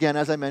is, again,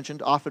 as I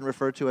mentioned, often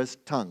referred to as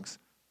tongues.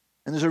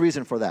 And there's a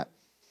reason for that.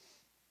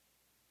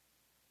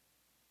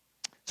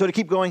 So to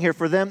keep going here,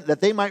 for them, that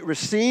they might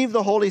receive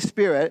the Holy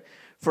Spirit,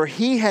 for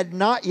he had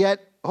not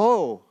yet,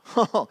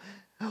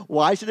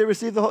 why should they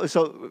receive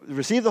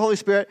receive the Holy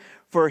Spirit?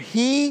 For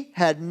he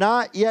had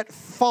not yet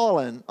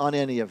fallen on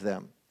any of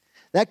them.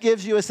 That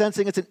gives you a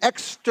sensing it's an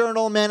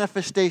external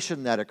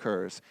manifestation that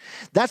occurs.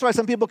 That's why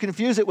some people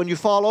confuse it. When you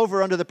fall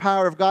over under the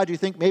power of God, you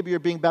think maybe you're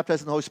being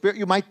baptized in the Holy Spirit.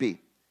 You might be.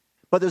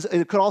 But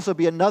it could also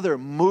be another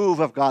move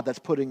of God that's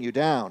putting you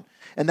down.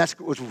 And that's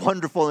what's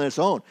wonderful in its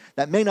own.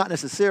 That may not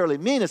necessarily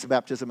mean it's a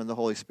baptism in the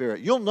Holy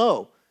Spirit. You'll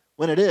know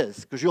when it is,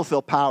 because you'll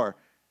feel power,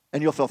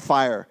 and you'll feel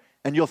fire,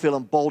 and you'll feel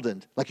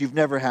emboldened like you've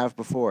never have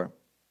before.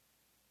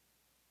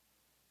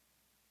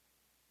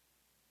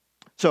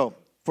 So,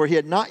 For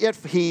he,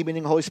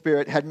 meaning the Holy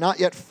Spirit, had not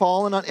yet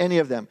fallen on any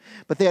of them,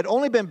 but they had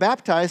only been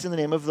baptized in the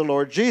name of the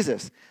Lord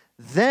Jesus.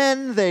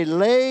 Then they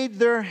laid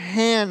their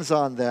hands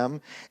on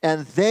them,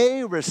 and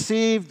they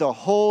received the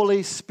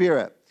Holy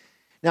Spirit.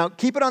 Now,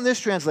 keep it on this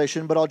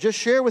translation, but I'll just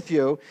share with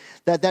you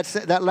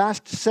that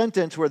last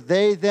sentence where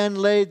they then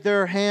laid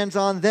their hands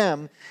on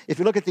them, if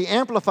you look at the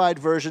Amplified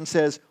Version,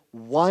 says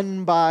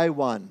one by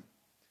one.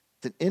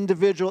 It's an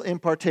individual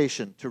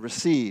impartation to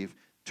receive,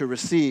 to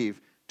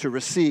receive, to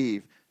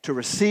receive, to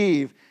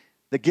receive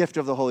the gift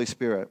of the Holy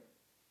Spirit.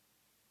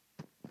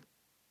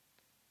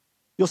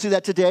 You'll see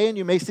that today, and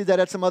you may see that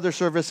at some other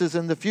services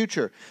in the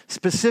future,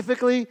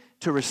 specifically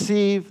to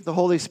receive the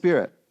Holy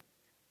Spirit.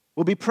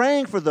 We'll be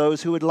praying for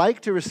those who would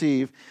like to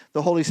receive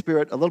the Holy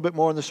Spirit a little bit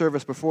more in the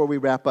service before we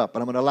wrap up, but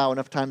I'm going to allow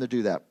enough time to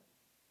do that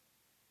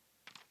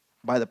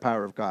by the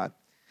power of God.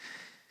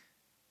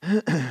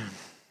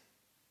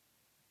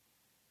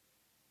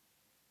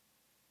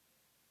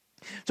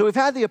 So we've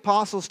had the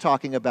apostles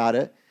talking about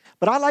it,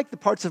 but I like the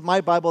parts of my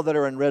Bible that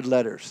are in red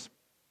letters.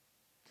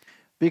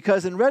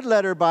 Because in red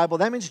letter Bible,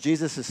 that means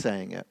Jesus is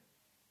saying it.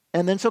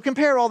 And then so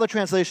compare all the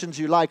translations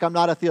you like. I'm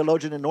not a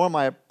theologian and nor am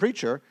I a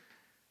preacher.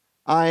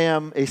 I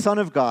am a son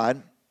of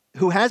God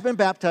who has been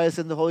baptized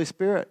in the Holy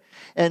Spirit.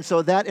 And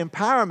so that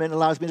empowerment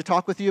allows me to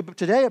talk with you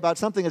today about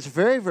something that's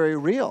very, very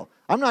real.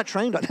 I'm not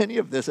trained on any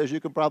of this, as you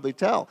can probably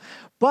tell.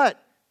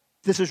 But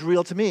this is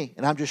real to me,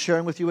 and I'm just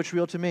sharing with you what's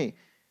real to me.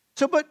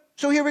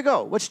 So here we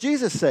go. What's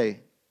Jesus say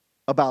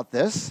about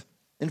this?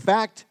 In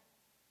fact,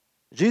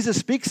 Jesus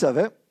speaks of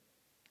it.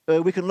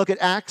 We can look at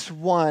Acts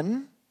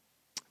 1,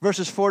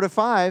 verses 4 to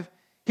 5.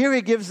 Here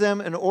he gives them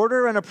an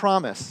order and a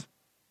promise.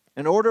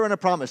 An order and a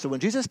promise. So when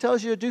Jesus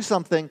tells you to do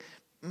something,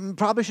 you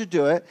probably should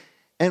do it.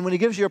 And when he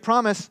gives you a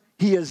promise,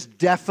 he is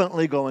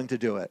definitely going to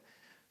do it.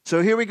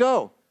 So here we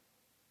go.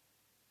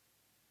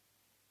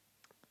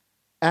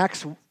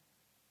 Acts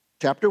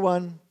chapter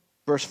 1,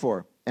 verse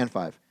 4 and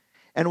 5.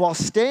 And while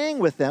staying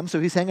with them, so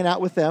he's hanging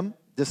out with them.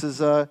 This is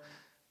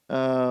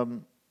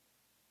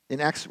in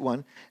Acts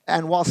 1.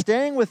 And while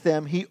staying with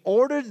them, he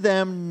ordered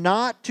them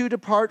not to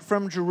depart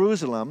from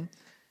Jerusalem,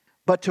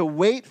 but to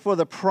wait for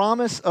the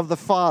promise of the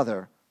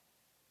Father.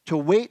 To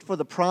wait for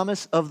the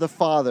promise of the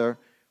Father,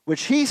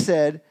 which he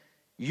said,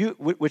 you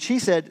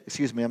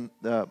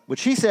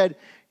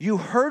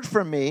heard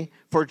from me,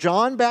 for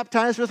John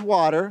baptized with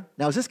water.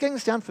 Now, is this getting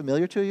sound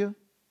familiar to you?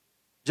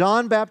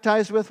 John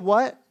baptized with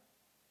what?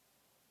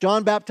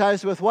 John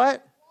baptized with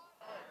what?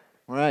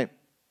 All right.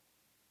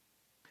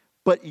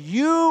 But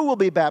you will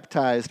be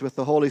baptized with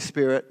the Holy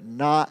Spirit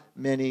not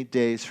many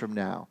days from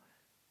now.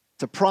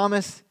 It's a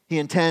promise he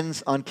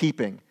intends on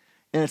keeping.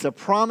 And it's a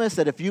promise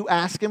that if you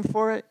ask him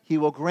for it, he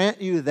will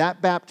grant you that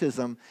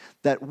baptism,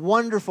 that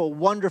wonderful,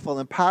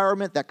 wonderful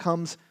empowerment that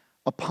comes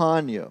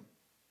upon you.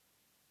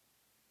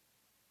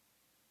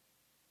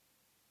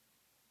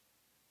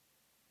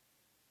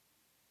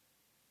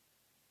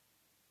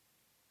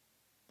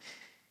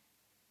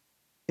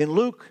 In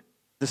Luke,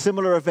 the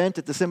similar event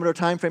at the similar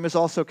time frame is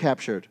also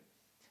captured.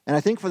 And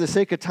I think for the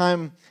sake of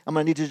time, I'm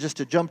going to need you just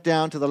to jump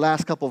down to the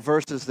last couple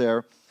verses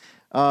there,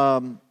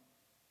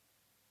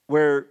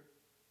 where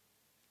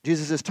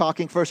Jesus is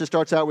talking. First, it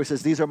starts out where he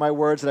says, "These are my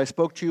words that I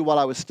spoke to you while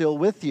I was still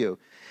with you,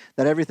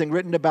 that everything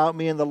written about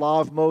me in the law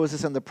of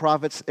Moses and the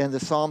prophets and the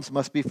Psalms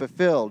must be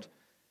fulfilled."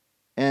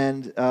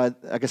 And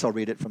I guess I'll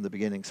read it from the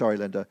beginning. Sorry,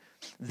 Linda.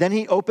 Then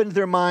he opened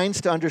their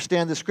minds to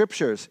understand the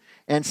scriptures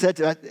and said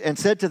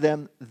to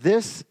them,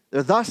 "Thus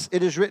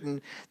it is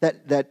written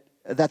that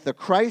the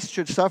Christ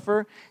should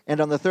suffer and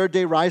on the third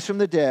day rise from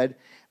the dead,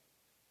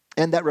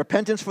 and that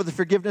repentance for the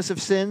forgiveness of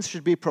sins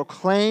should be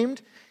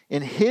proclaimed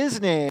in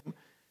his name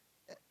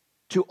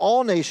to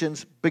all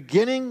nations,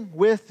 beginning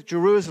with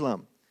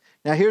Jerusalem."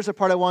 Now here's the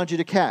part I want you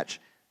to catch.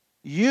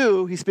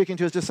 You, he's speaking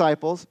to his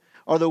disciples,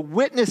 are the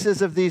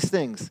witnesses of these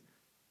things.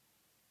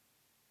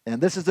 And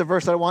this is the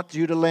verse I want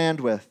you to land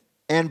with.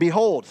 "And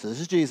behold," so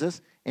this is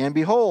Jesus, "and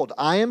behold,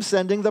 I am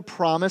sending the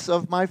promise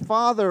of my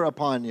Father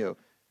upon you."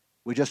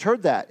 We just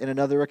heard that in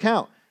another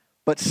account.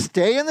 "But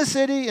stay in the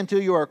city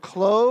until you are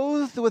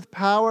clothed with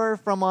power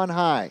from on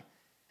high."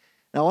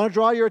 Now I want to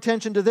draw your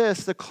attention to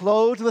this. The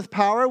clothed with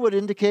power would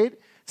indicate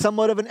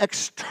somewhat of an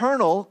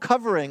external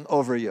covering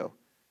over you.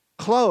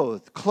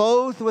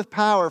 Clothed with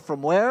power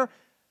from where?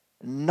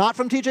 Not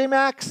from TJ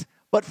Maxx,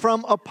 but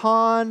from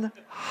upon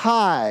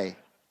high.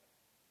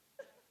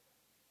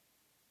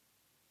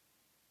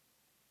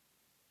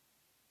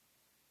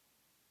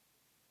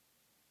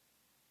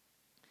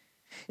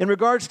 In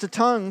regards to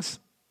tongues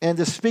and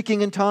the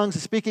speaking in tongues,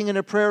 the speaking in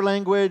a prayer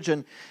language,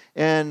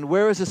 and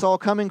where is this all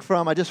coming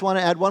from, I just want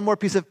to add one more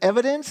piece of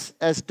evidence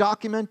as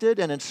documented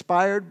and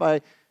inspired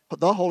by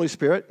the Holy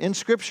Spirit in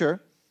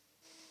Scripture.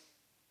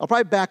 I'll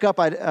probably back up.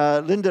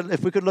 Linda,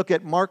 if we could look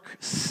at Mark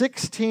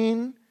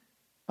 16,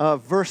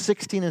 verse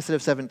 16 instead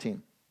of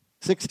 17.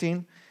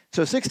 16.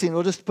 So 16,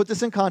 we'll just put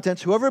this in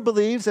context. "Whoever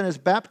believes and is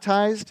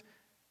baptized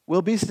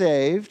will be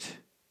saved."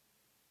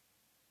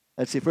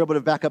 Let's see if we're able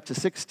to back up to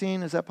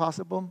 16. Is that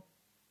possible?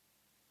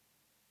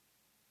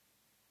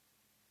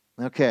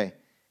 Okay.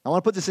 I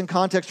want to put this in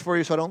context for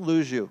you so I don't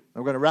lose you.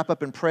 We're going to wrap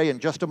up and pray in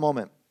just a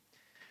moment.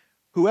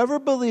 Whoever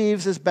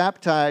believes and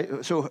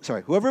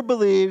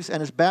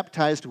is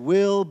baptized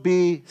will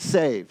be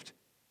saved.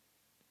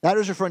 That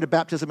is referring to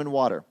baptism in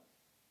water.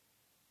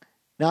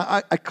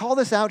 Now, I call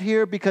this out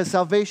here because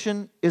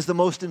salvation is the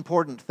most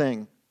important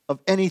thing of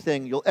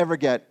anything you'll ever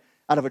get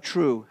out of a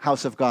true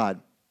house of God.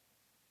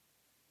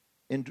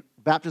 In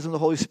baptism of the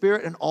Holy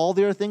Spirit and all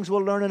the other things we'll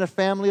learn in a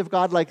family of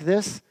God like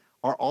this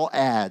are all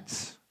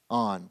adds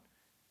on.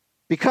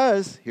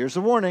 Because, here's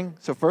the warning,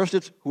 so first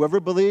it's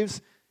whoever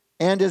believes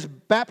and is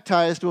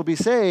baptized will be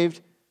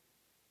saved.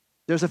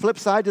 There's a flip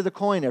side to the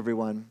coin,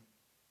 everyone.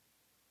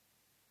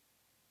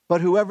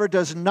 But whoever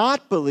does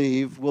not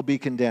believe will be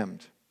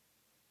condemned.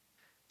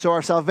 So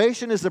our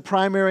salvation is the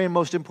primary and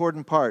most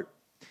important part.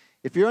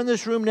 If you're in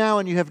this room now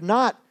and you have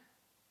not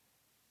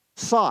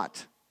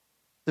sought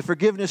the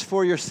forgiveness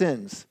for your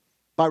sins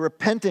by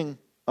repenting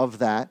of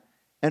that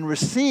and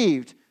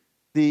received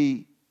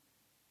the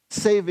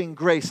saving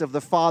grace of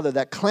the Father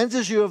that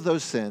cleanses you of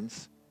those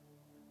sins,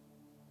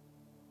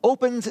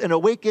 opens and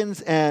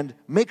awakens and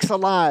makes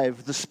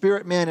alive the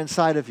spirit man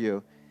inside of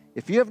you.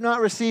 If you have not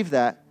received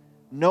that,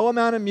 no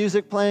amount of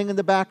music playing in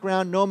the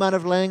background, no amount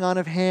of laying on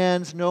of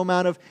hands, no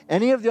amount of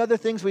any of the other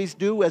things we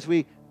do as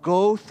we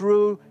go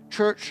through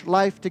church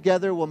life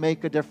together will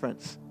make a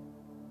difference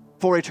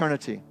for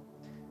eternity.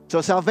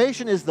 So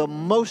salvation is the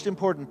most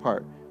important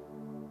part.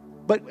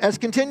 But as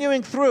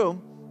continuing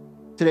through,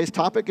 today's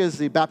topic is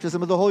the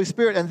baptism of the Holy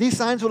Spirit, and these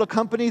signs will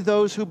accompany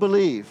those who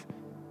believe.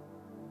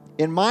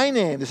 In my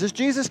name, this is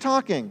Jesus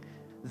talking,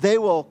 they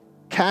will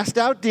cast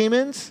out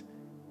demons,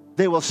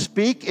 they will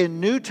speak in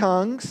new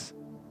tongues,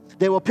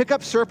 they will pick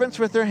up serpents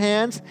with their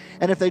hands,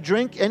 and if they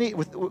drink any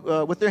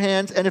with their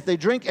hands, and if they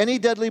drink any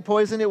deadly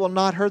poison, it will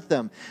not hurt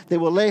them. They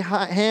will lay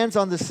hands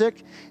on the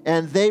sick,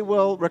 and they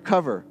will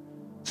recover.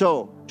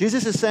 So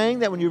Jesus is saying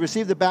that when you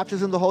receive the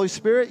baptism of the Holy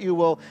Spirit, you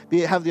will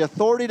have the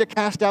authority to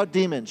cast out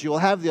demons. You will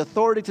have the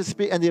authority to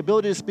speak and the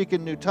ability to speak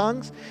in new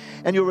tongues,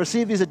 and you'll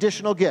receive these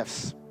additional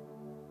gifts.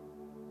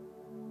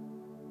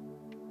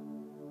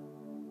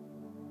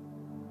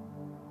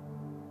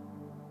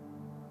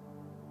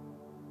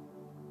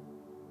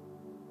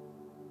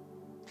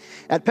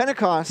 At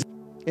Pentecost,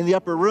 in the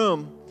upper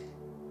room,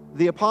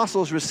 the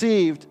apostles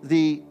received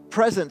the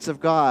presence of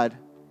God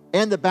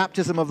and the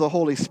baptism of the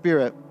Holy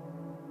Spirit.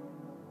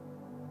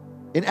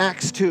 In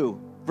Acts 2,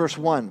 verse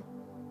 1,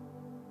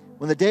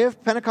 when the day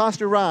of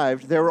Pentecost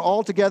arrived, they were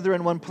all together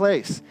in one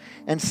place.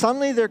 And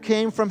suddenly there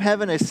came from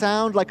heaven a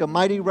sound like a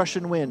mighty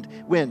rushing wind,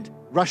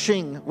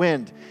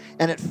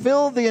 and it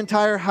filled the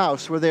entire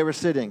house where they were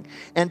sitting,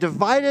 and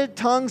divided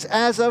tongues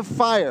as of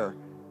fire.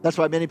 That's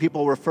why many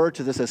people refer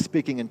to this as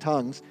speaking in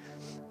tongues.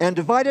 And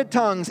divided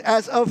tongues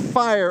as of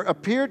fire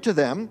appeared to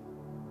them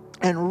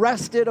and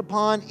rested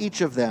upon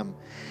each of them.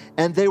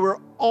 And they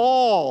were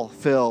all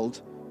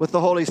filled with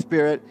the Holy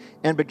Spirit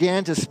and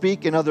began to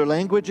speak in other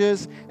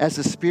languages as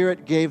the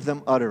Spirit gave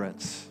them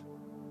utterance.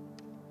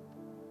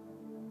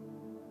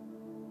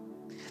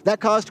 That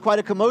caused quite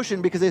a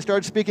commotion because they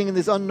started speaking in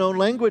these unknown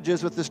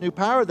languages with this new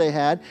power they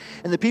had.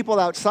 And the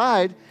people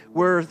outside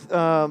were,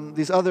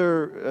 these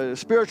other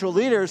spiritual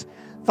leaders,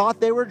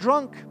 thought they were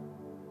drunk.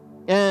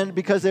 And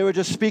because they were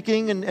just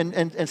speaking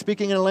and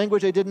speaking in a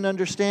language they didn't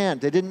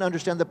understand. They didn't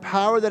understand the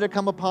power that had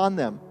come upon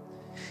them.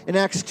 In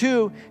Acts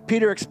 2,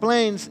 Peter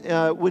explains,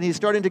 when he's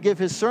starting to give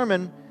his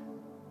sermon,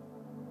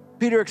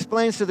 Peter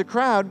explains to the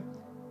crowd,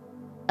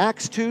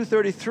 Acts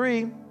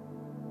 2:33,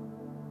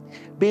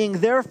 being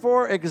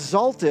therefore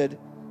exalted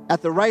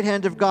at the right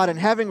hand of God, and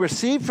having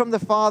received from the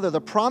Father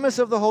the promise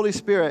of the Holy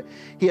Spirit,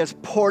 he has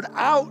poured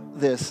out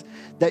this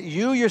that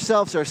you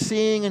yourselves are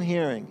seeing and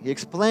hearing. He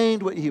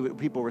explained what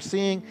people were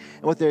seeing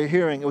and what they were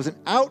hearing. It was an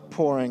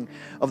outpouring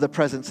of the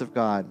presence of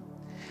God.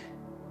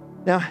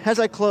 Now, as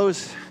I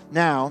close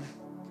now,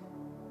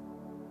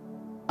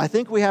 I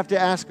think we have to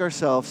ask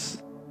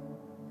ourselves,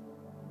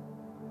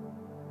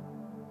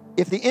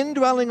 if the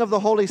indwelling of the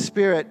Holy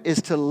Spirit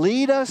is to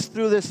lead us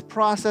through this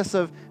process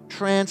of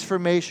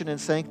transformation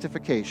and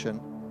sanctification,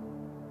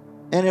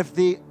 and if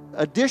the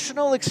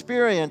additional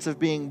experience of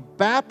being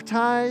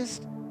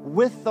baptized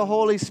with the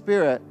Holy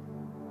Spirit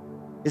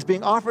is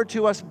being offered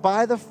to us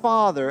by the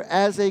Father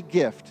as a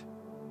gift,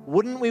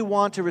 wouldn't we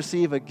want to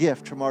receive a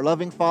gift from our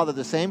loving Father,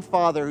 the same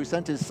Father who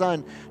sent his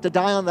Son to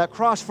die on that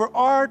cross for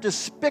our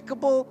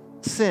despicable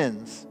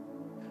sins,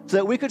 so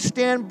that we could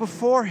stand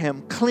before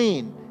him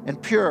clean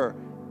and pure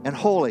and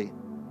holy?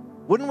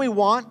 Wouldn't we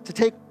want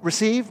to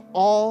receive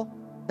all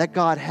that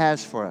God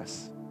has for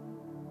us?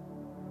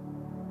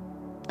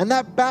 And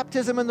that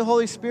baptism in the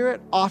Holy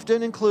Spirit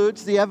often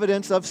includes the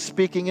evidence of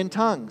speaking in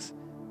tongues.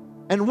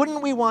 And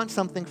wouldn't we want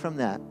something from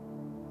that?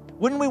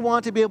 Wouldn't we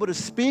want to be able to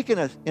speak in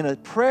a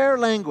prayer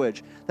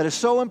language that is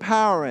so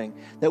empowering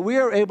that we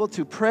are able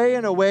to pray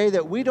in a way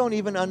that we don't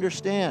even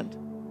understand?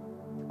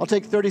 I'll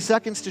take 30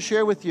 seconds to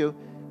share with you.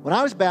 When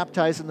I was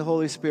baptized in the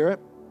Holy Spirit,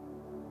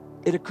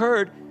 it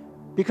occurred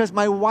because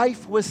my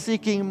wife was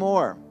seeking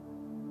more.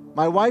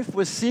 My wife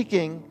was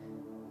seeking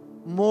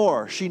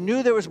more. She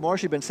knew there was more.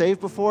 She'd been saved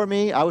before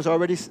me. I was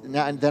already,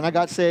 and then I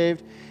got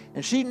saved.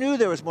 And she knew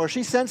there was more.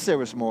 She sensed there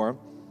was more.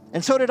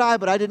 And so did I,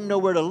 but I didn't know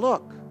where to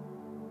look.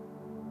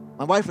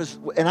 My wife was,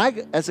 and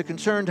I, as a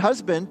concerned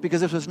husband,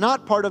 because this was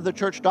not part of the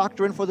church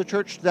doctrine for the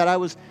church that I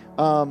was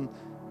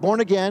born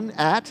again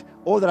at,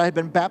 or that I had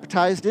been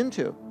baptized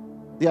into.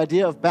 The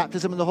idea of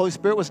baptism in the Holy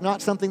Spirit was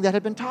not something that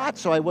had been taught,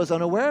 so I was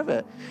unaware of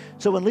it.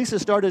 So when Lisa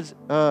started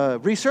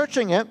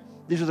researching it,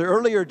 these are the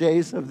earlier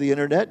days of the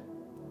internet,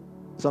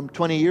 some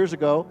 20 years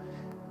ago,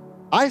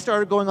 I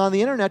started going on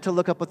the internet to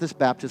look up what this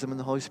baptism in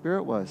the Holy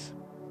Spirit was.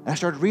 And I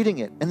started reading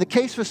it. And the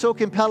case was so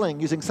compelling,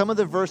 using some of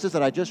the verses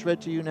that I just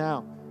read to you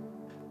now,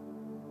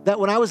 that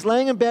when I was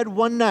laying in bed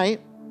one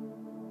night,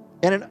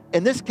 and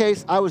in this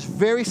case, I was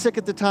very sick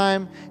at the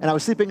time, and I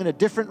was sleeping in a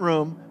different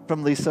room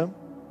from Lisa.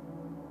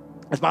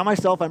 I was by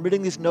myself. I'm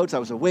reading these notes. I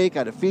was awake. I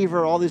had a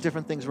fever. All these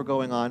different things were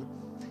going on.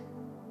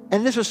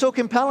 And this was so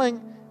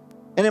compelling.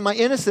 And in my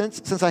innocence,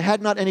 since I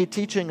had not any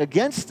teaching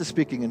against the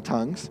speaking in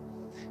tongues,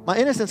 my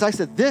innocence, I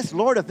said, this,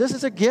 Lord, if this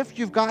is a gift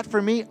you've got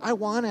for me, I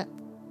want it.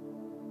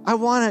 I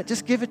want it.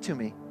 Just give it to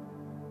me.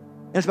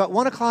 And it's about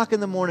 1 o'clock in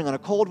the morning on a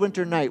cold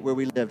winter night where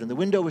we lived, and the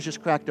window was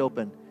just cracked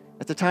open.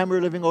 At the time, we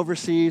were living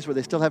overseas where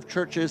they still have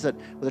churches where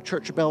the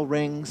church bell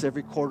rings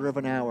every quarter of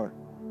an hour.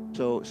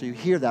 So you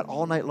hear that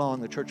all night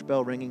long, the church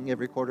bell ringing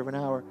every quarter of an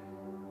hour.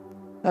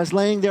 I was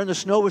laying there, and the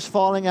snow was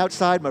falling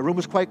outside. My room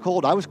was quite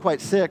cold. I was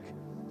quite sick.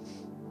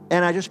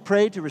 And I just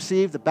prayed to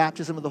receive the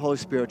baptism of the Holy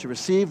Spirit, to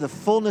receive the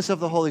fullness of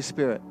the Holy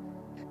Spirit.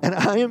 And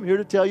I am here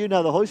to tell you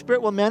now, the Holy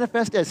Spirit will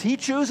manifest as He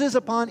chooses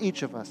upon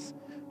each of us.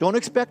 Don't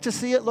expect to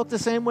see it look the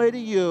same way to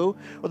you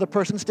or the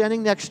person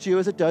standing next to you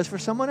as it does for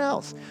someone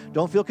else.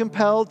 Don't feel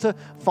compelled to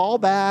fall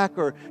back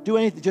or do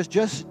anything.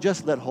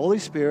 Just let Holy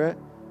Spirit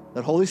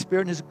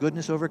and His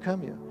goodness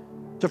overcome you.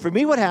 So for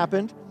me, what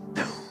happened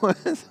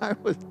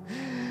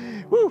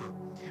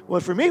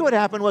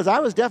was I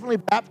was definitely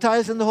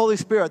baptized in the Holy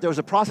Spirit. There was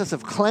a process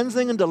of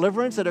cleansing and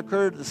deliverance that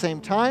occurred at the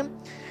same time.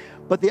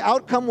 But the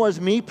outcome was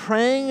me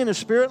praying in a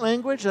spirit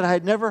language that I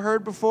had never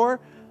heard before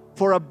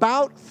for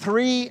about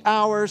 3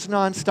 hours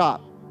nonstop.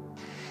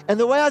 And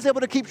the way I was able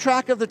to keep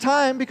track of the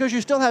time, because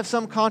you still have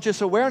some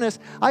conscious awareness,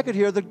 I could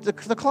hear the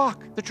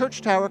clock, the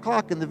church tower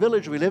clock in the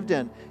village we lived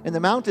in the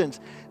mountains.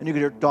 And you could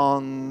hear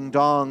dong,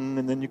 dong,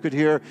 and then you could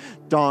hear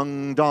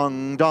dong,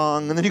 dong,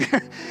 dong, and then you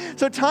could hear.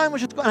 So time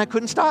was just going, and I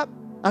couldn't stop.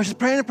 I was just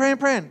praying and praying and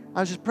praying. I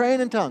was just praying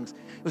in tongues.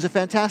 It was a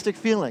fantastic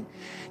feeling.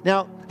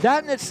 Now,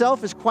 that in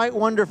itself is quite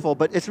wonderful,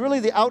 but it's really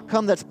the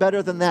outcome that's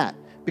better than that.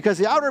 Because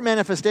the outer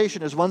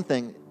manifestation is one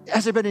thing.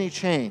 Has there been any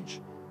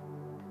change?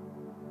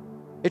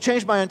 It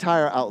changed my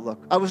entire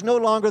outlook. I was no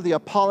longer the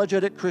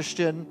apologetic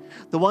Christian,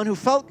 the one who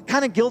felt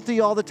kind of guilty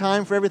all the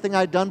time for everything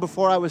I'd done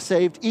before I was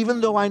saved,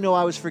 even though I know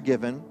I was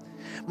forgiven.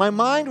 My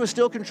mind was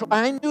still controlled.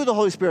 I knew the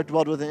Holy Spirit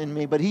dwelled within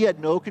me, but He had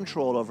no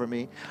control over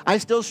me. I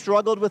still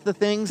struggled with the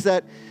things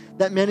that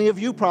many of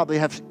you probably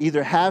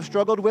have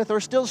struggled with or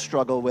still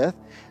struggle with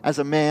as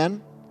a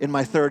man in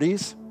my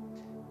 30s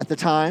at the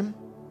time.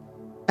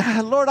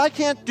 Lord, I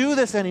can't do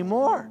this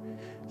anymore.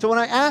 So when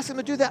I asked Him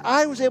to do that,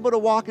 I was able to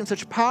walk in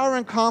such power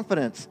and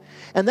confidence.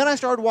 And then I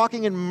started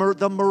walking in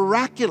the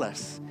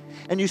miraculous.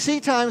 And you see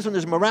times when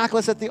there's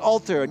miraculous at the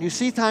altar, and you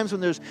see times when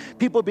there's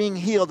people being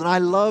healed, and I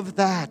love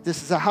that.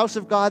 This is a house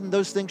of God, and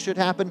those things should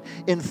happen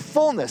in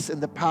fullness in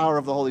the power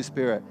of the Holy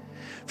Spirit.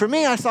 For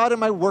me, I saw it in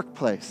my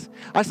workplace.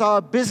 I saw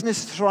a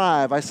business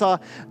thrive. I saw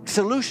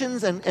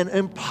solutions and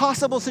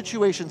impossible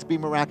situations be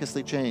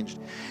miraculously changed.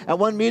 At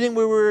one meeting,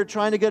 we were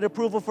trying to get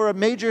approval for a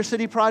major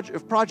city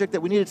project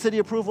that we needed city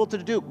approval to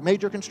do,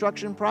 major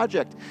construction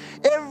project.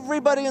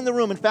 Everybody in the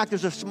room, in fact,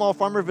 there's a small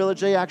farmer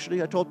village. I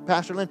told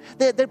Pastor Lynn,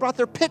 they brought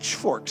their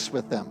pitchforks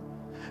with them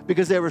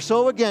because they were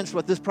so against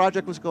what this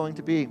project was going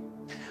to be.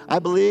 I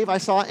believe I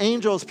saw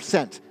angels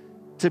sent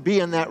to be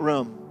in that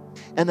room.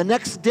 And the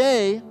next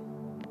day,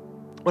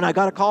 when I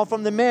got a call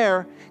from the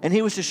mayor, and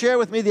he was to share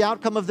with me the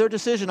outcome of their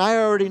decision, I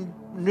already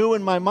knew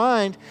in my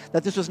mind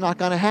that this was not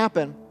going to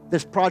happen,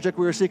 this project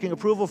we were seeking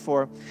approval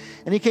for.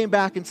 And he came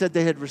back and said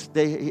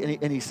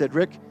he said,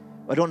 Rick,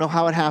 I don't know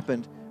how it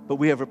happened, but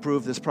we have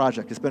approved this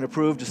project. It's been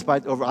approved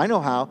I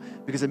know how,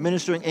 because the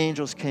ministering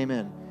angels came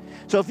in.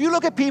 So if you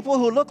look at people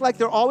who look like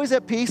they're always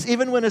at peace,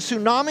 even when a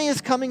tsunami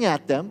is coming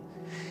at them,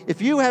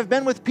 if you have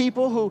been with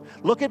people who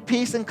look at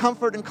peace and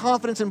comfort and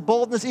confidence and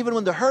boldness even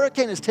when the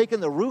hurricane has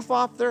taken the roof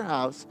off their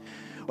house,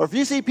 or if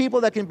you see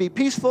people that can be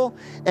peaceful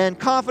and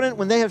confident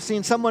when they have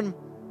seen someone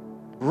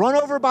run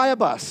over by a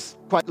bus,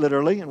 quite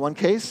literally in one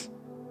case,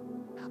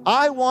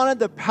 I wanted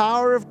the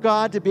power of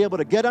God to be able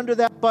to get under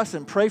that bus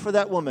and pray for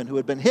that woman who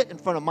had been hit in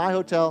front of my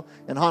hotel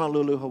in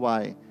Honolulu,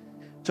 Hawaii.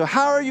 So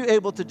how are you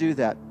able to do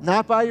that?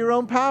 Not by your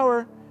own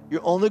power.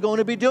 You're only going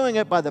to be doing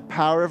it by the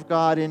power of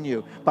God in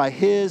you, by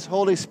His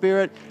Holy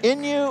Spirit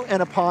in you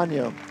and upon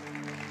you.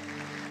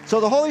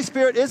 So the Holy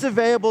Spirit is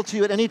available to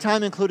you at any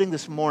time, including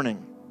this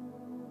morning.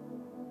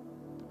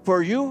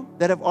 For you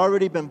that have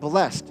already been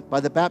blessed by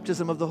the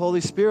baptism of the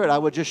Holy Spirit, I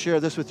would just share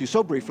this with you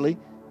so briefly.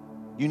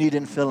 You need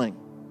infilling.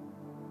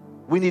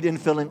 We need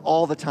infilling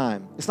all the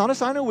time. It's not a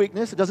sign of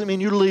weakness. It doesn't mean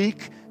you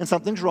leak and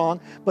something's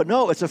wrong. But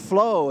no, it's a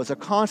flow. It's a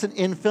constant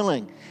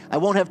infilling. I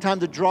won't have time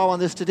to draw on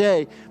this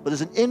today, but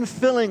there's an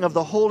infilling of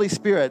the Holy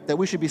Spirit that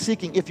we should be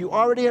seeking. If you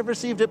already have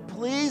received it,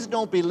 please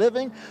don't be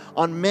living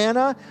on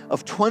manna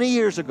of 20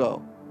 years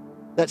ago.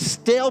 That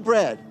stale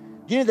bread.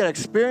 You need that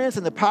experience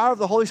and the power of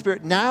the Holy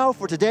Spirit now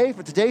for today,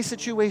 for today's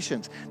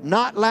situations.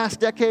 Not last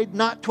decade,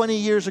 not 20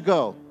 years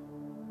ago.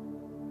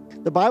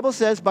 The Bible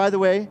says, by the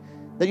way,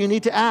 that you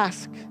need to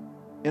ask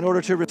in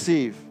order to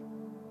receive.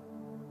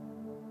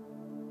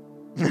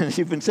 It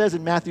even says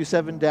in Matthew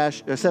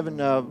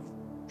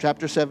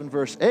chapter 7,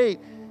 verse 8,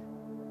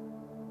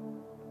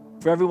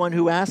 for everyone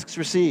who asks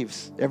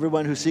receives,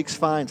 everyone who seeks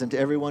finds, and to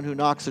everyone who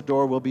knocks the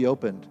door will be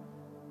opened.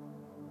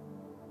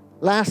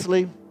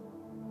 Lastly,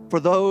 for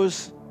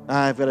those,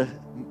 I've got to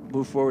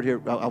move forward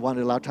here. I want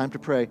to allow time to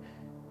pray.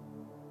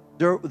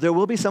 There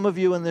will be some of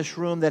you in this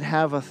room that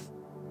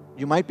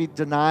you might be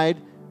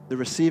denied the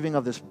receiving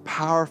of this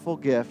powerful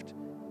gift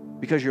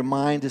because your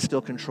mind is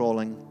still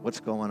controlling what's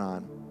going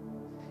on.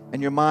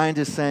 And your mind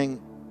is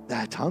saying,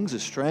 tongues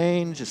is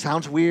strange. It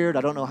sounds weird.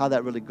 I don't know how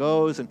that really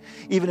goes. And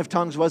even if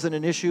tongues wasn't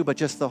an issue, but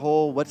just the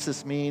whole, what's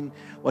this mean?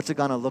 What's it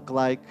going to look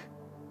like?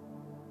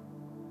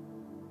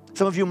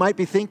 Some of you might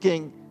be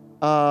thinking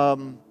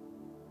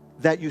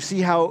that you see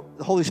how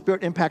the Holy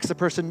Spirit impacts the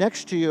person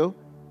next to you.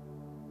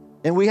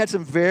 And we had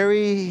some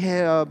very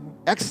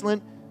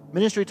excellent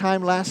ministry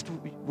time last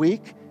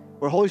week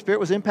where Holy Spirit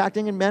was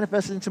impacting and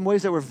manifesting in some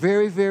ways that were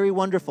very, very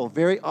wonderful,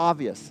 very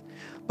obvious.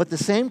 But at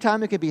the same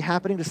time, it could be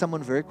happening to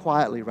someone very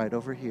quietly right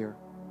over here.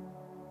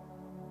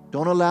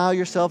 Don't allow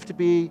yourself to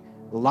be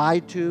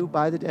lied to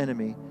by the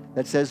enemy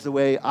that says the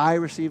way I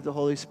receive the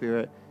Holy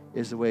Spirit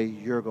is the way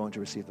you're going to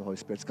receive the Holy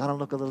Spirit. It's going to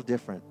look a little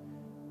different.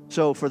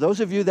 So for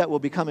those of you that will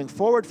be coming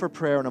forward for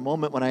prayer in a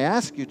moment when I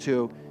ask you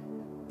to,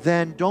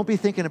 then don't be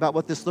thinking about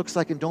what this looks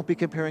like and don't be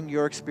comparing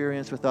your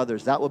experience with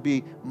others. That will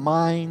be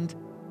mind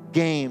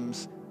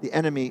games the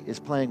enemy is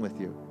playing with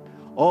you.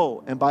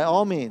 Oh, and by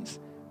all means,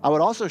 I would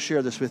also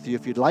share this with you.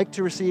 If you'd like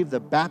to receive the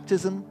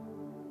baptism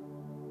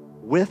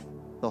with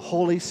the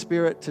Holy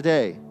Spirit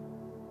today,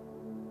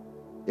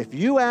 if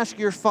you ask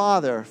your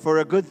Father for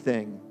a good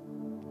thing,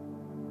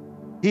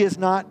 He is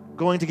not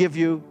going to give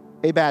you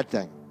a bad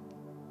thing.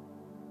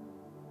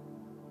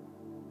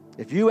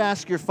 If you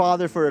ask your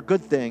Father for a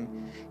good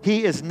thing,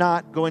 He is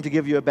not going to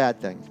give you a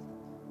bad thing.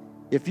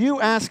 If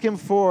you ask Him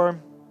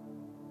for,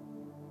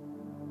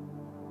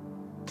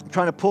 I'm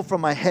trying to pull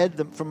from my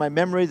head, from my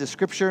memory, the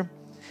scripture.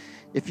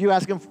 If you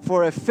ask Him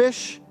for a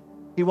fish,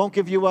 He won't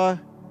give you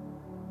a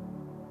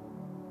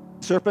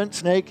serpent,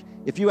 snake.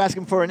 If you ask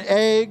Him for an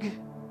egg,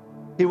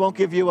 He won't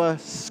give you a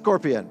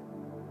scorpion,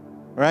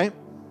 right?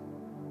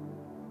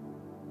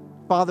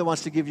 Father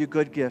wants to give you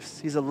good gifts.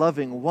 He's a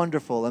loving,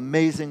 wonderful,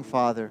 amazing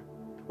Father.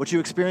 What you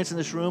experience in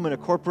this room in a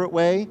corporate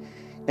way,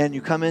 and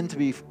you come in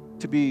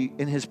to be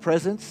in His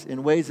presence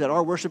in ways that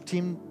our worship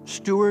team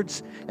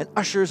stewards and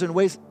ushers in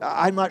ways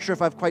I'm not sure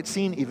if I've quite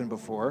seen even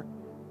before,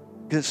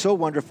 because it's so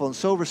wonderful and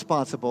so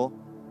responsible.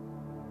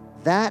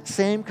 That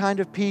same kind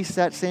of peace,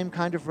 that same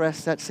kind of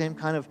rest, that same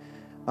kind of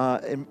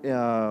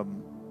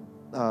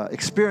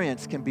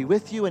experience can be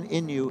with you and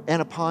in you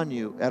and upon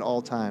you at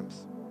all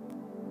times.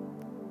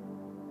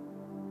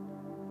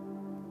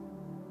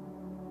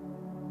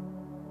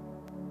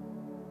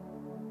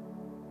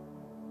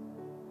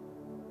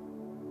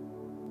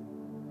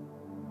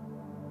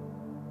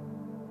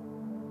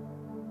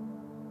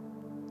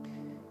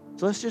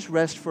 So let's just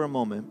rest for a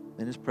moment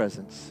in His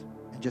presence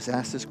and just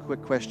ask this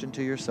quick question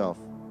to yourself.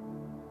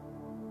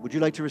 Would you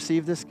like to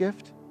receive this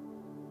gift?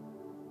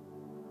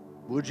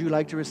 Would you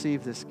like to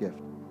receive this gift?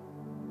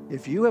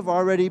 If you have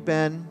already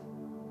been,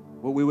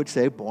 what we would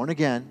say, born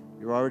again,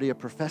 you're already a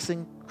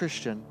professing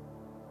Christian,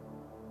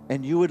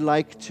 and you would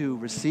like to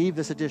receive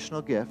this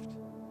additional gift,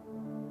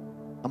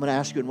 I'm going to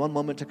ask you in one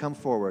moment to come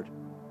forward.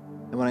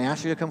 And when I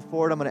ask you to come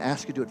forward, I'm going to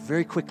ask you to do it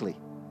very quickly.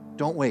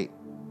 Don't wait.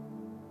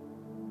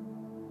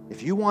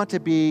 If you want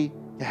to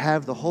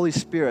have the Holy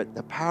Spirit,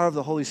 the power of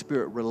the Holy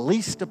Spirit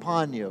released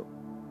upon you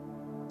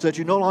so that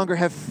you no longer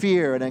have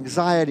fear and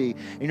anxiety,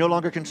 you're no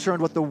longer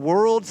concerned what the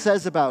world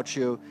says about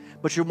you,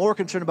 but you're more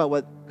concerned about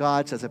what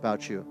God says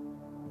about you.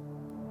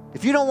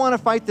 If you don't want to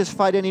fight this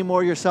fight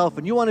anymore yourself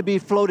and you want to be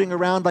floating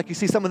around like you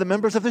see some of the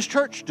members of this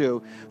church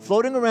do,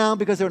 floating around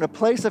because they're in a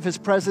place of His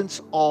presence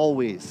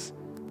always,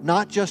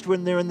 not just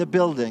when they're in the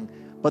building,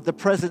 but the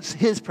presence,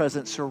 His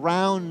presence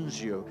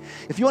surrounds you.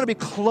 If you want to be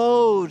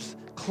clothed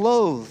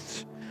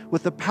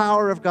with the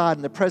power of God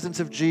and the presence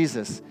of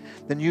Jesus,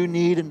 then you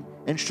need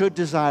and should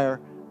desire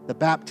the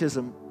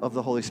baptism of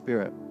the Holy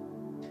Spirit.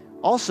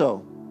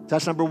 Also,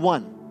 that's number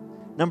one.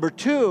 Number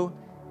two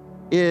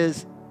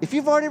is, if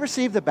you've already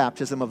received the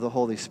baptism of the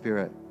Holy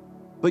Spirit,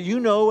 but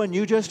you know and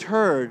you just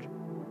heard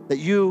that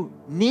you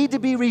need to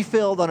be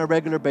refilled on a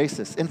regular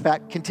basis, in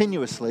fact,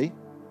 continuously,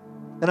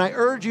 then I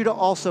urge you to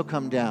also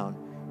come down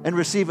and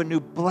receive a new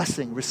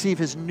blessing, receive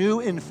His new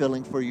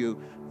infilling for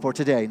you for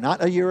today.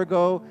 Not a year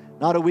ago,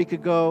 not a week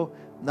ago,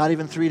 not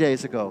even 3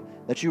 days ago,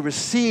 that you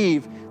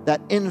receive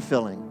that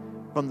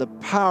infilling from the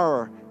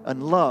power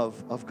and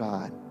love of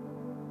God.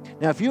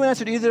 Now, if you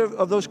answered either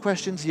of those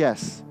questions,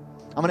 yes,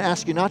 I'm going to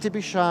ask you not to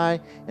be shy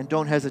and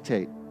don't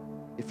hesitate.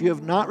 If you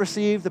have not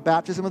received the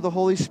baptism of the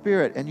Holy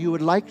Spirit and you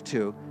would like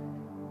to,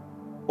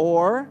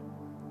 or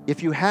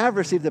if you have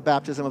received the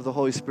baptism of the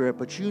Holy Spirit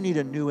but you need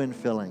a new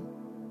infilling.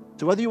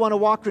 So whether you want to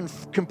walk in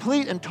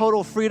complete and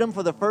total freedom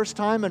for the first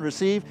time and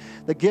receive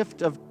the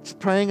gift of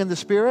praying in the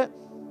Spirit,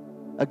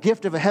 a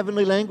gift of a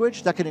heavenly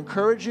language that can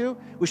encourage you,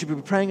 we should be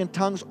praying in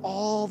tongues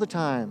all the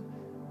time.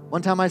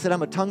 One time I said,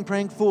 I'm a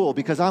tongue-praying fool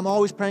because I'm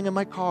always praying in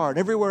my car and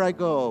everywhere I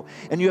go.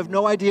 And you have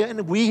no idea,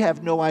 and we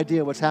have no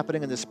idea what's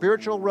happening in the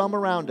spiritual realm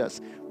around us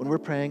when we're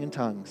praying in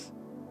tongues.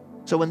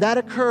 So when that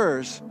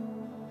occurs,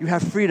 you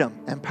have freedom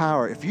and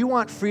power. If you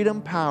want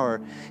freedom, power,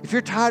 if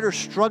you're tired or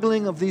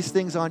struggling of these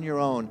things on your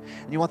own,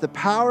 and you want the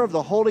power of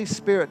the Holy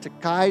Spirit to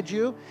guide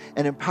you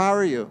and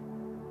empower you,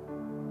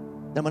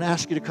 then I'm going to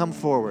ask you to come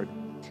forward.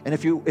 And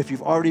if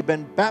you've already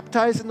been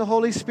baptized in the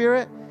Holy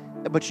Spirit,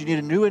 but you need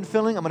a new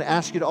infilling, I'm going to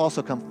ask you to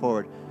also come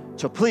forward.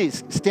 So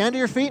please, stand to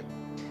your feet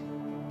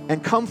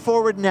and come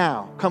forward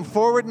now. Come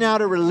forward now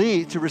to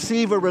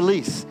receive a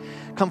release.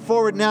 Come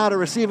forward now to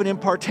receive an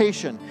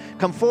impartation.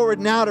 Come forward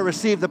now to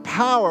receive the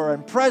power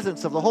and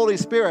presence of the Holy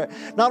Spirit,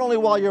 not only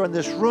while you're in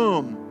this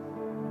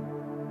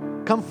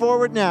room. Come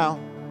forward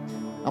now.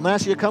 I'm going to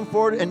ask you to come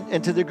forward,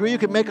 and to the degree you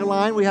can make a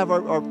line, we have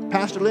our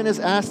Pastor Lynn has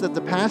asked that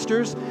the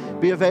pastors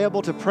be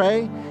available to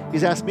pray.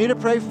 He's asked me to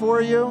pray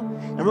for you,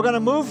 and we're going to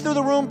move through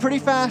the room pretty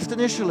fast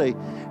initially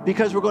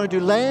because we're going to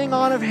do laying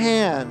on of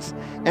hands,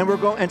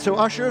 and so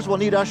ushers, we'll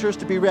need ushers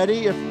to be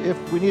ready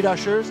if we need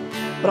ushers.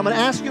 But I'm going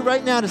to ask you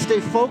right now to stay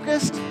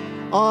focused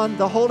on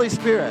the Holy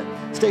Spirit.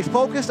 Stay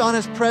focused on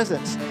His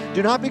presence.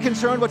 Do not be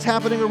concerned what's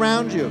happening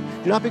around you.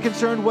 Do not be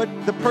concerned what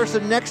the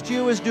person next to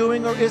you is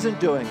doing or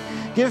isn't doing.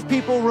 Give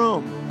people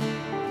room.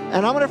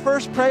 And I'm going to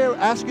first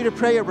ask you to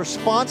pray a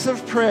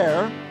responsive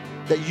prayer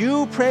that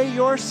you pray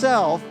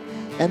yourself,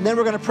 and then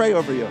we're going to pray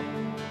over you.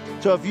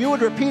 So if you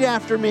would repeat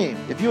after me,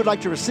 if you would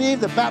like to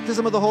receive the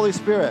baptism of the Holy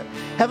Spirit.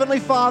 Heavenly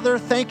Father,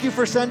 thank you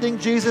for sending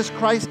Jesus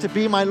Christ to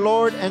be my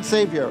Lord and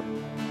Savior.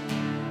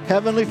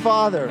 Heavenly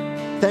Father,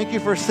 thank you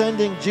for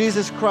sending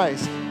Jesus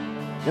Christ,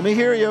 let me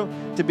hear you,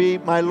 to be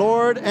my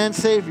Lord and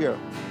Savior.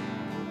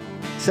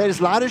 Say it as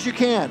loud as you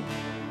can.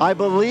 I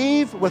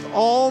believe with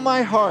all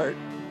my heart.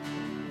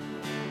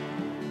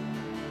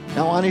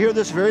 Now I want to hear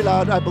this very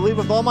loud. I believe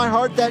with all my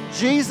heart that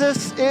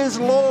Jesus is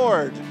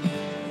Lord.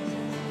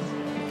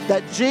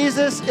 That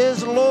Jesus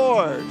is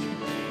Lord.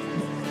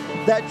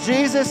 That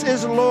Jesus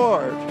is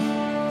Lord.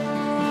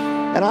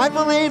 And I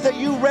believe that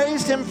you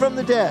raised Him from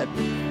the dead.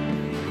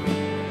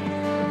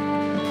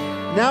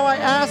 Now I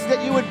ask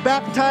that you would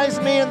baptize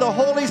me in the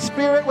Holy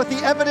Spirit with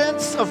the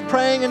evidence of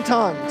praying in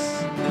tongues.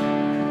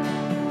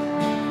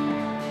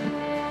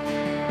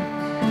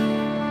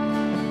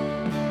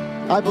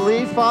 I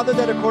believe, Father,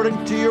 that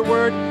according to your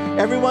word,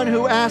 everyone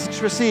who asks,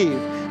 receive.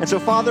 And so,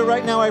 Father,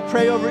 right now I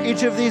pray over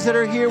each of these that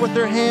are here with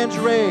their hands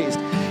raised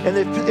in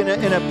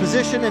a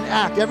position and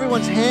act.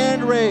 Everyone's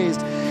hand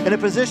raised in a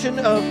position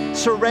of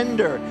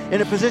surrender,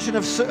 in a position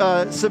of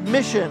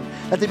submission,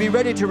 that they be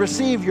ready to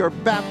receive your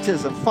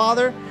baptism.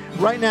 Father,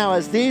 right now,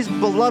 as these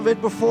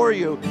beloved before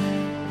you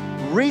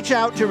reach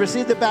out to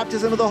receive the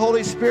baptism of the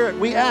Holy Spirit,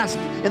 we ask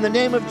in the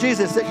name of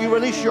Jesus that you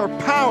release your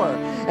power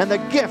and the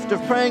gift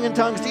of praying in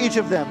tongues to each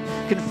of them.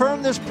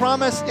 Confirm this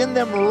promise in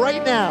them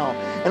right now,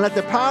 and let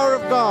the power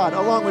of God,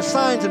 along with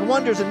signs and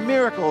wonders and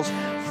miracles,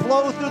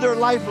 flow through their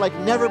life like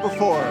never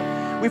before.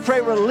 We pray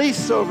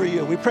release over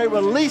you. We pray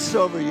release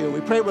over you.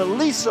 We pray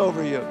release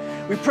over you.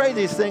 We pray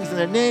these things in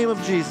the name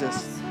of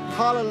Jesus.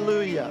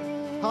 Hallelujah.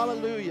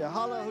 Hallelujah.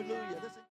 Hallelujah.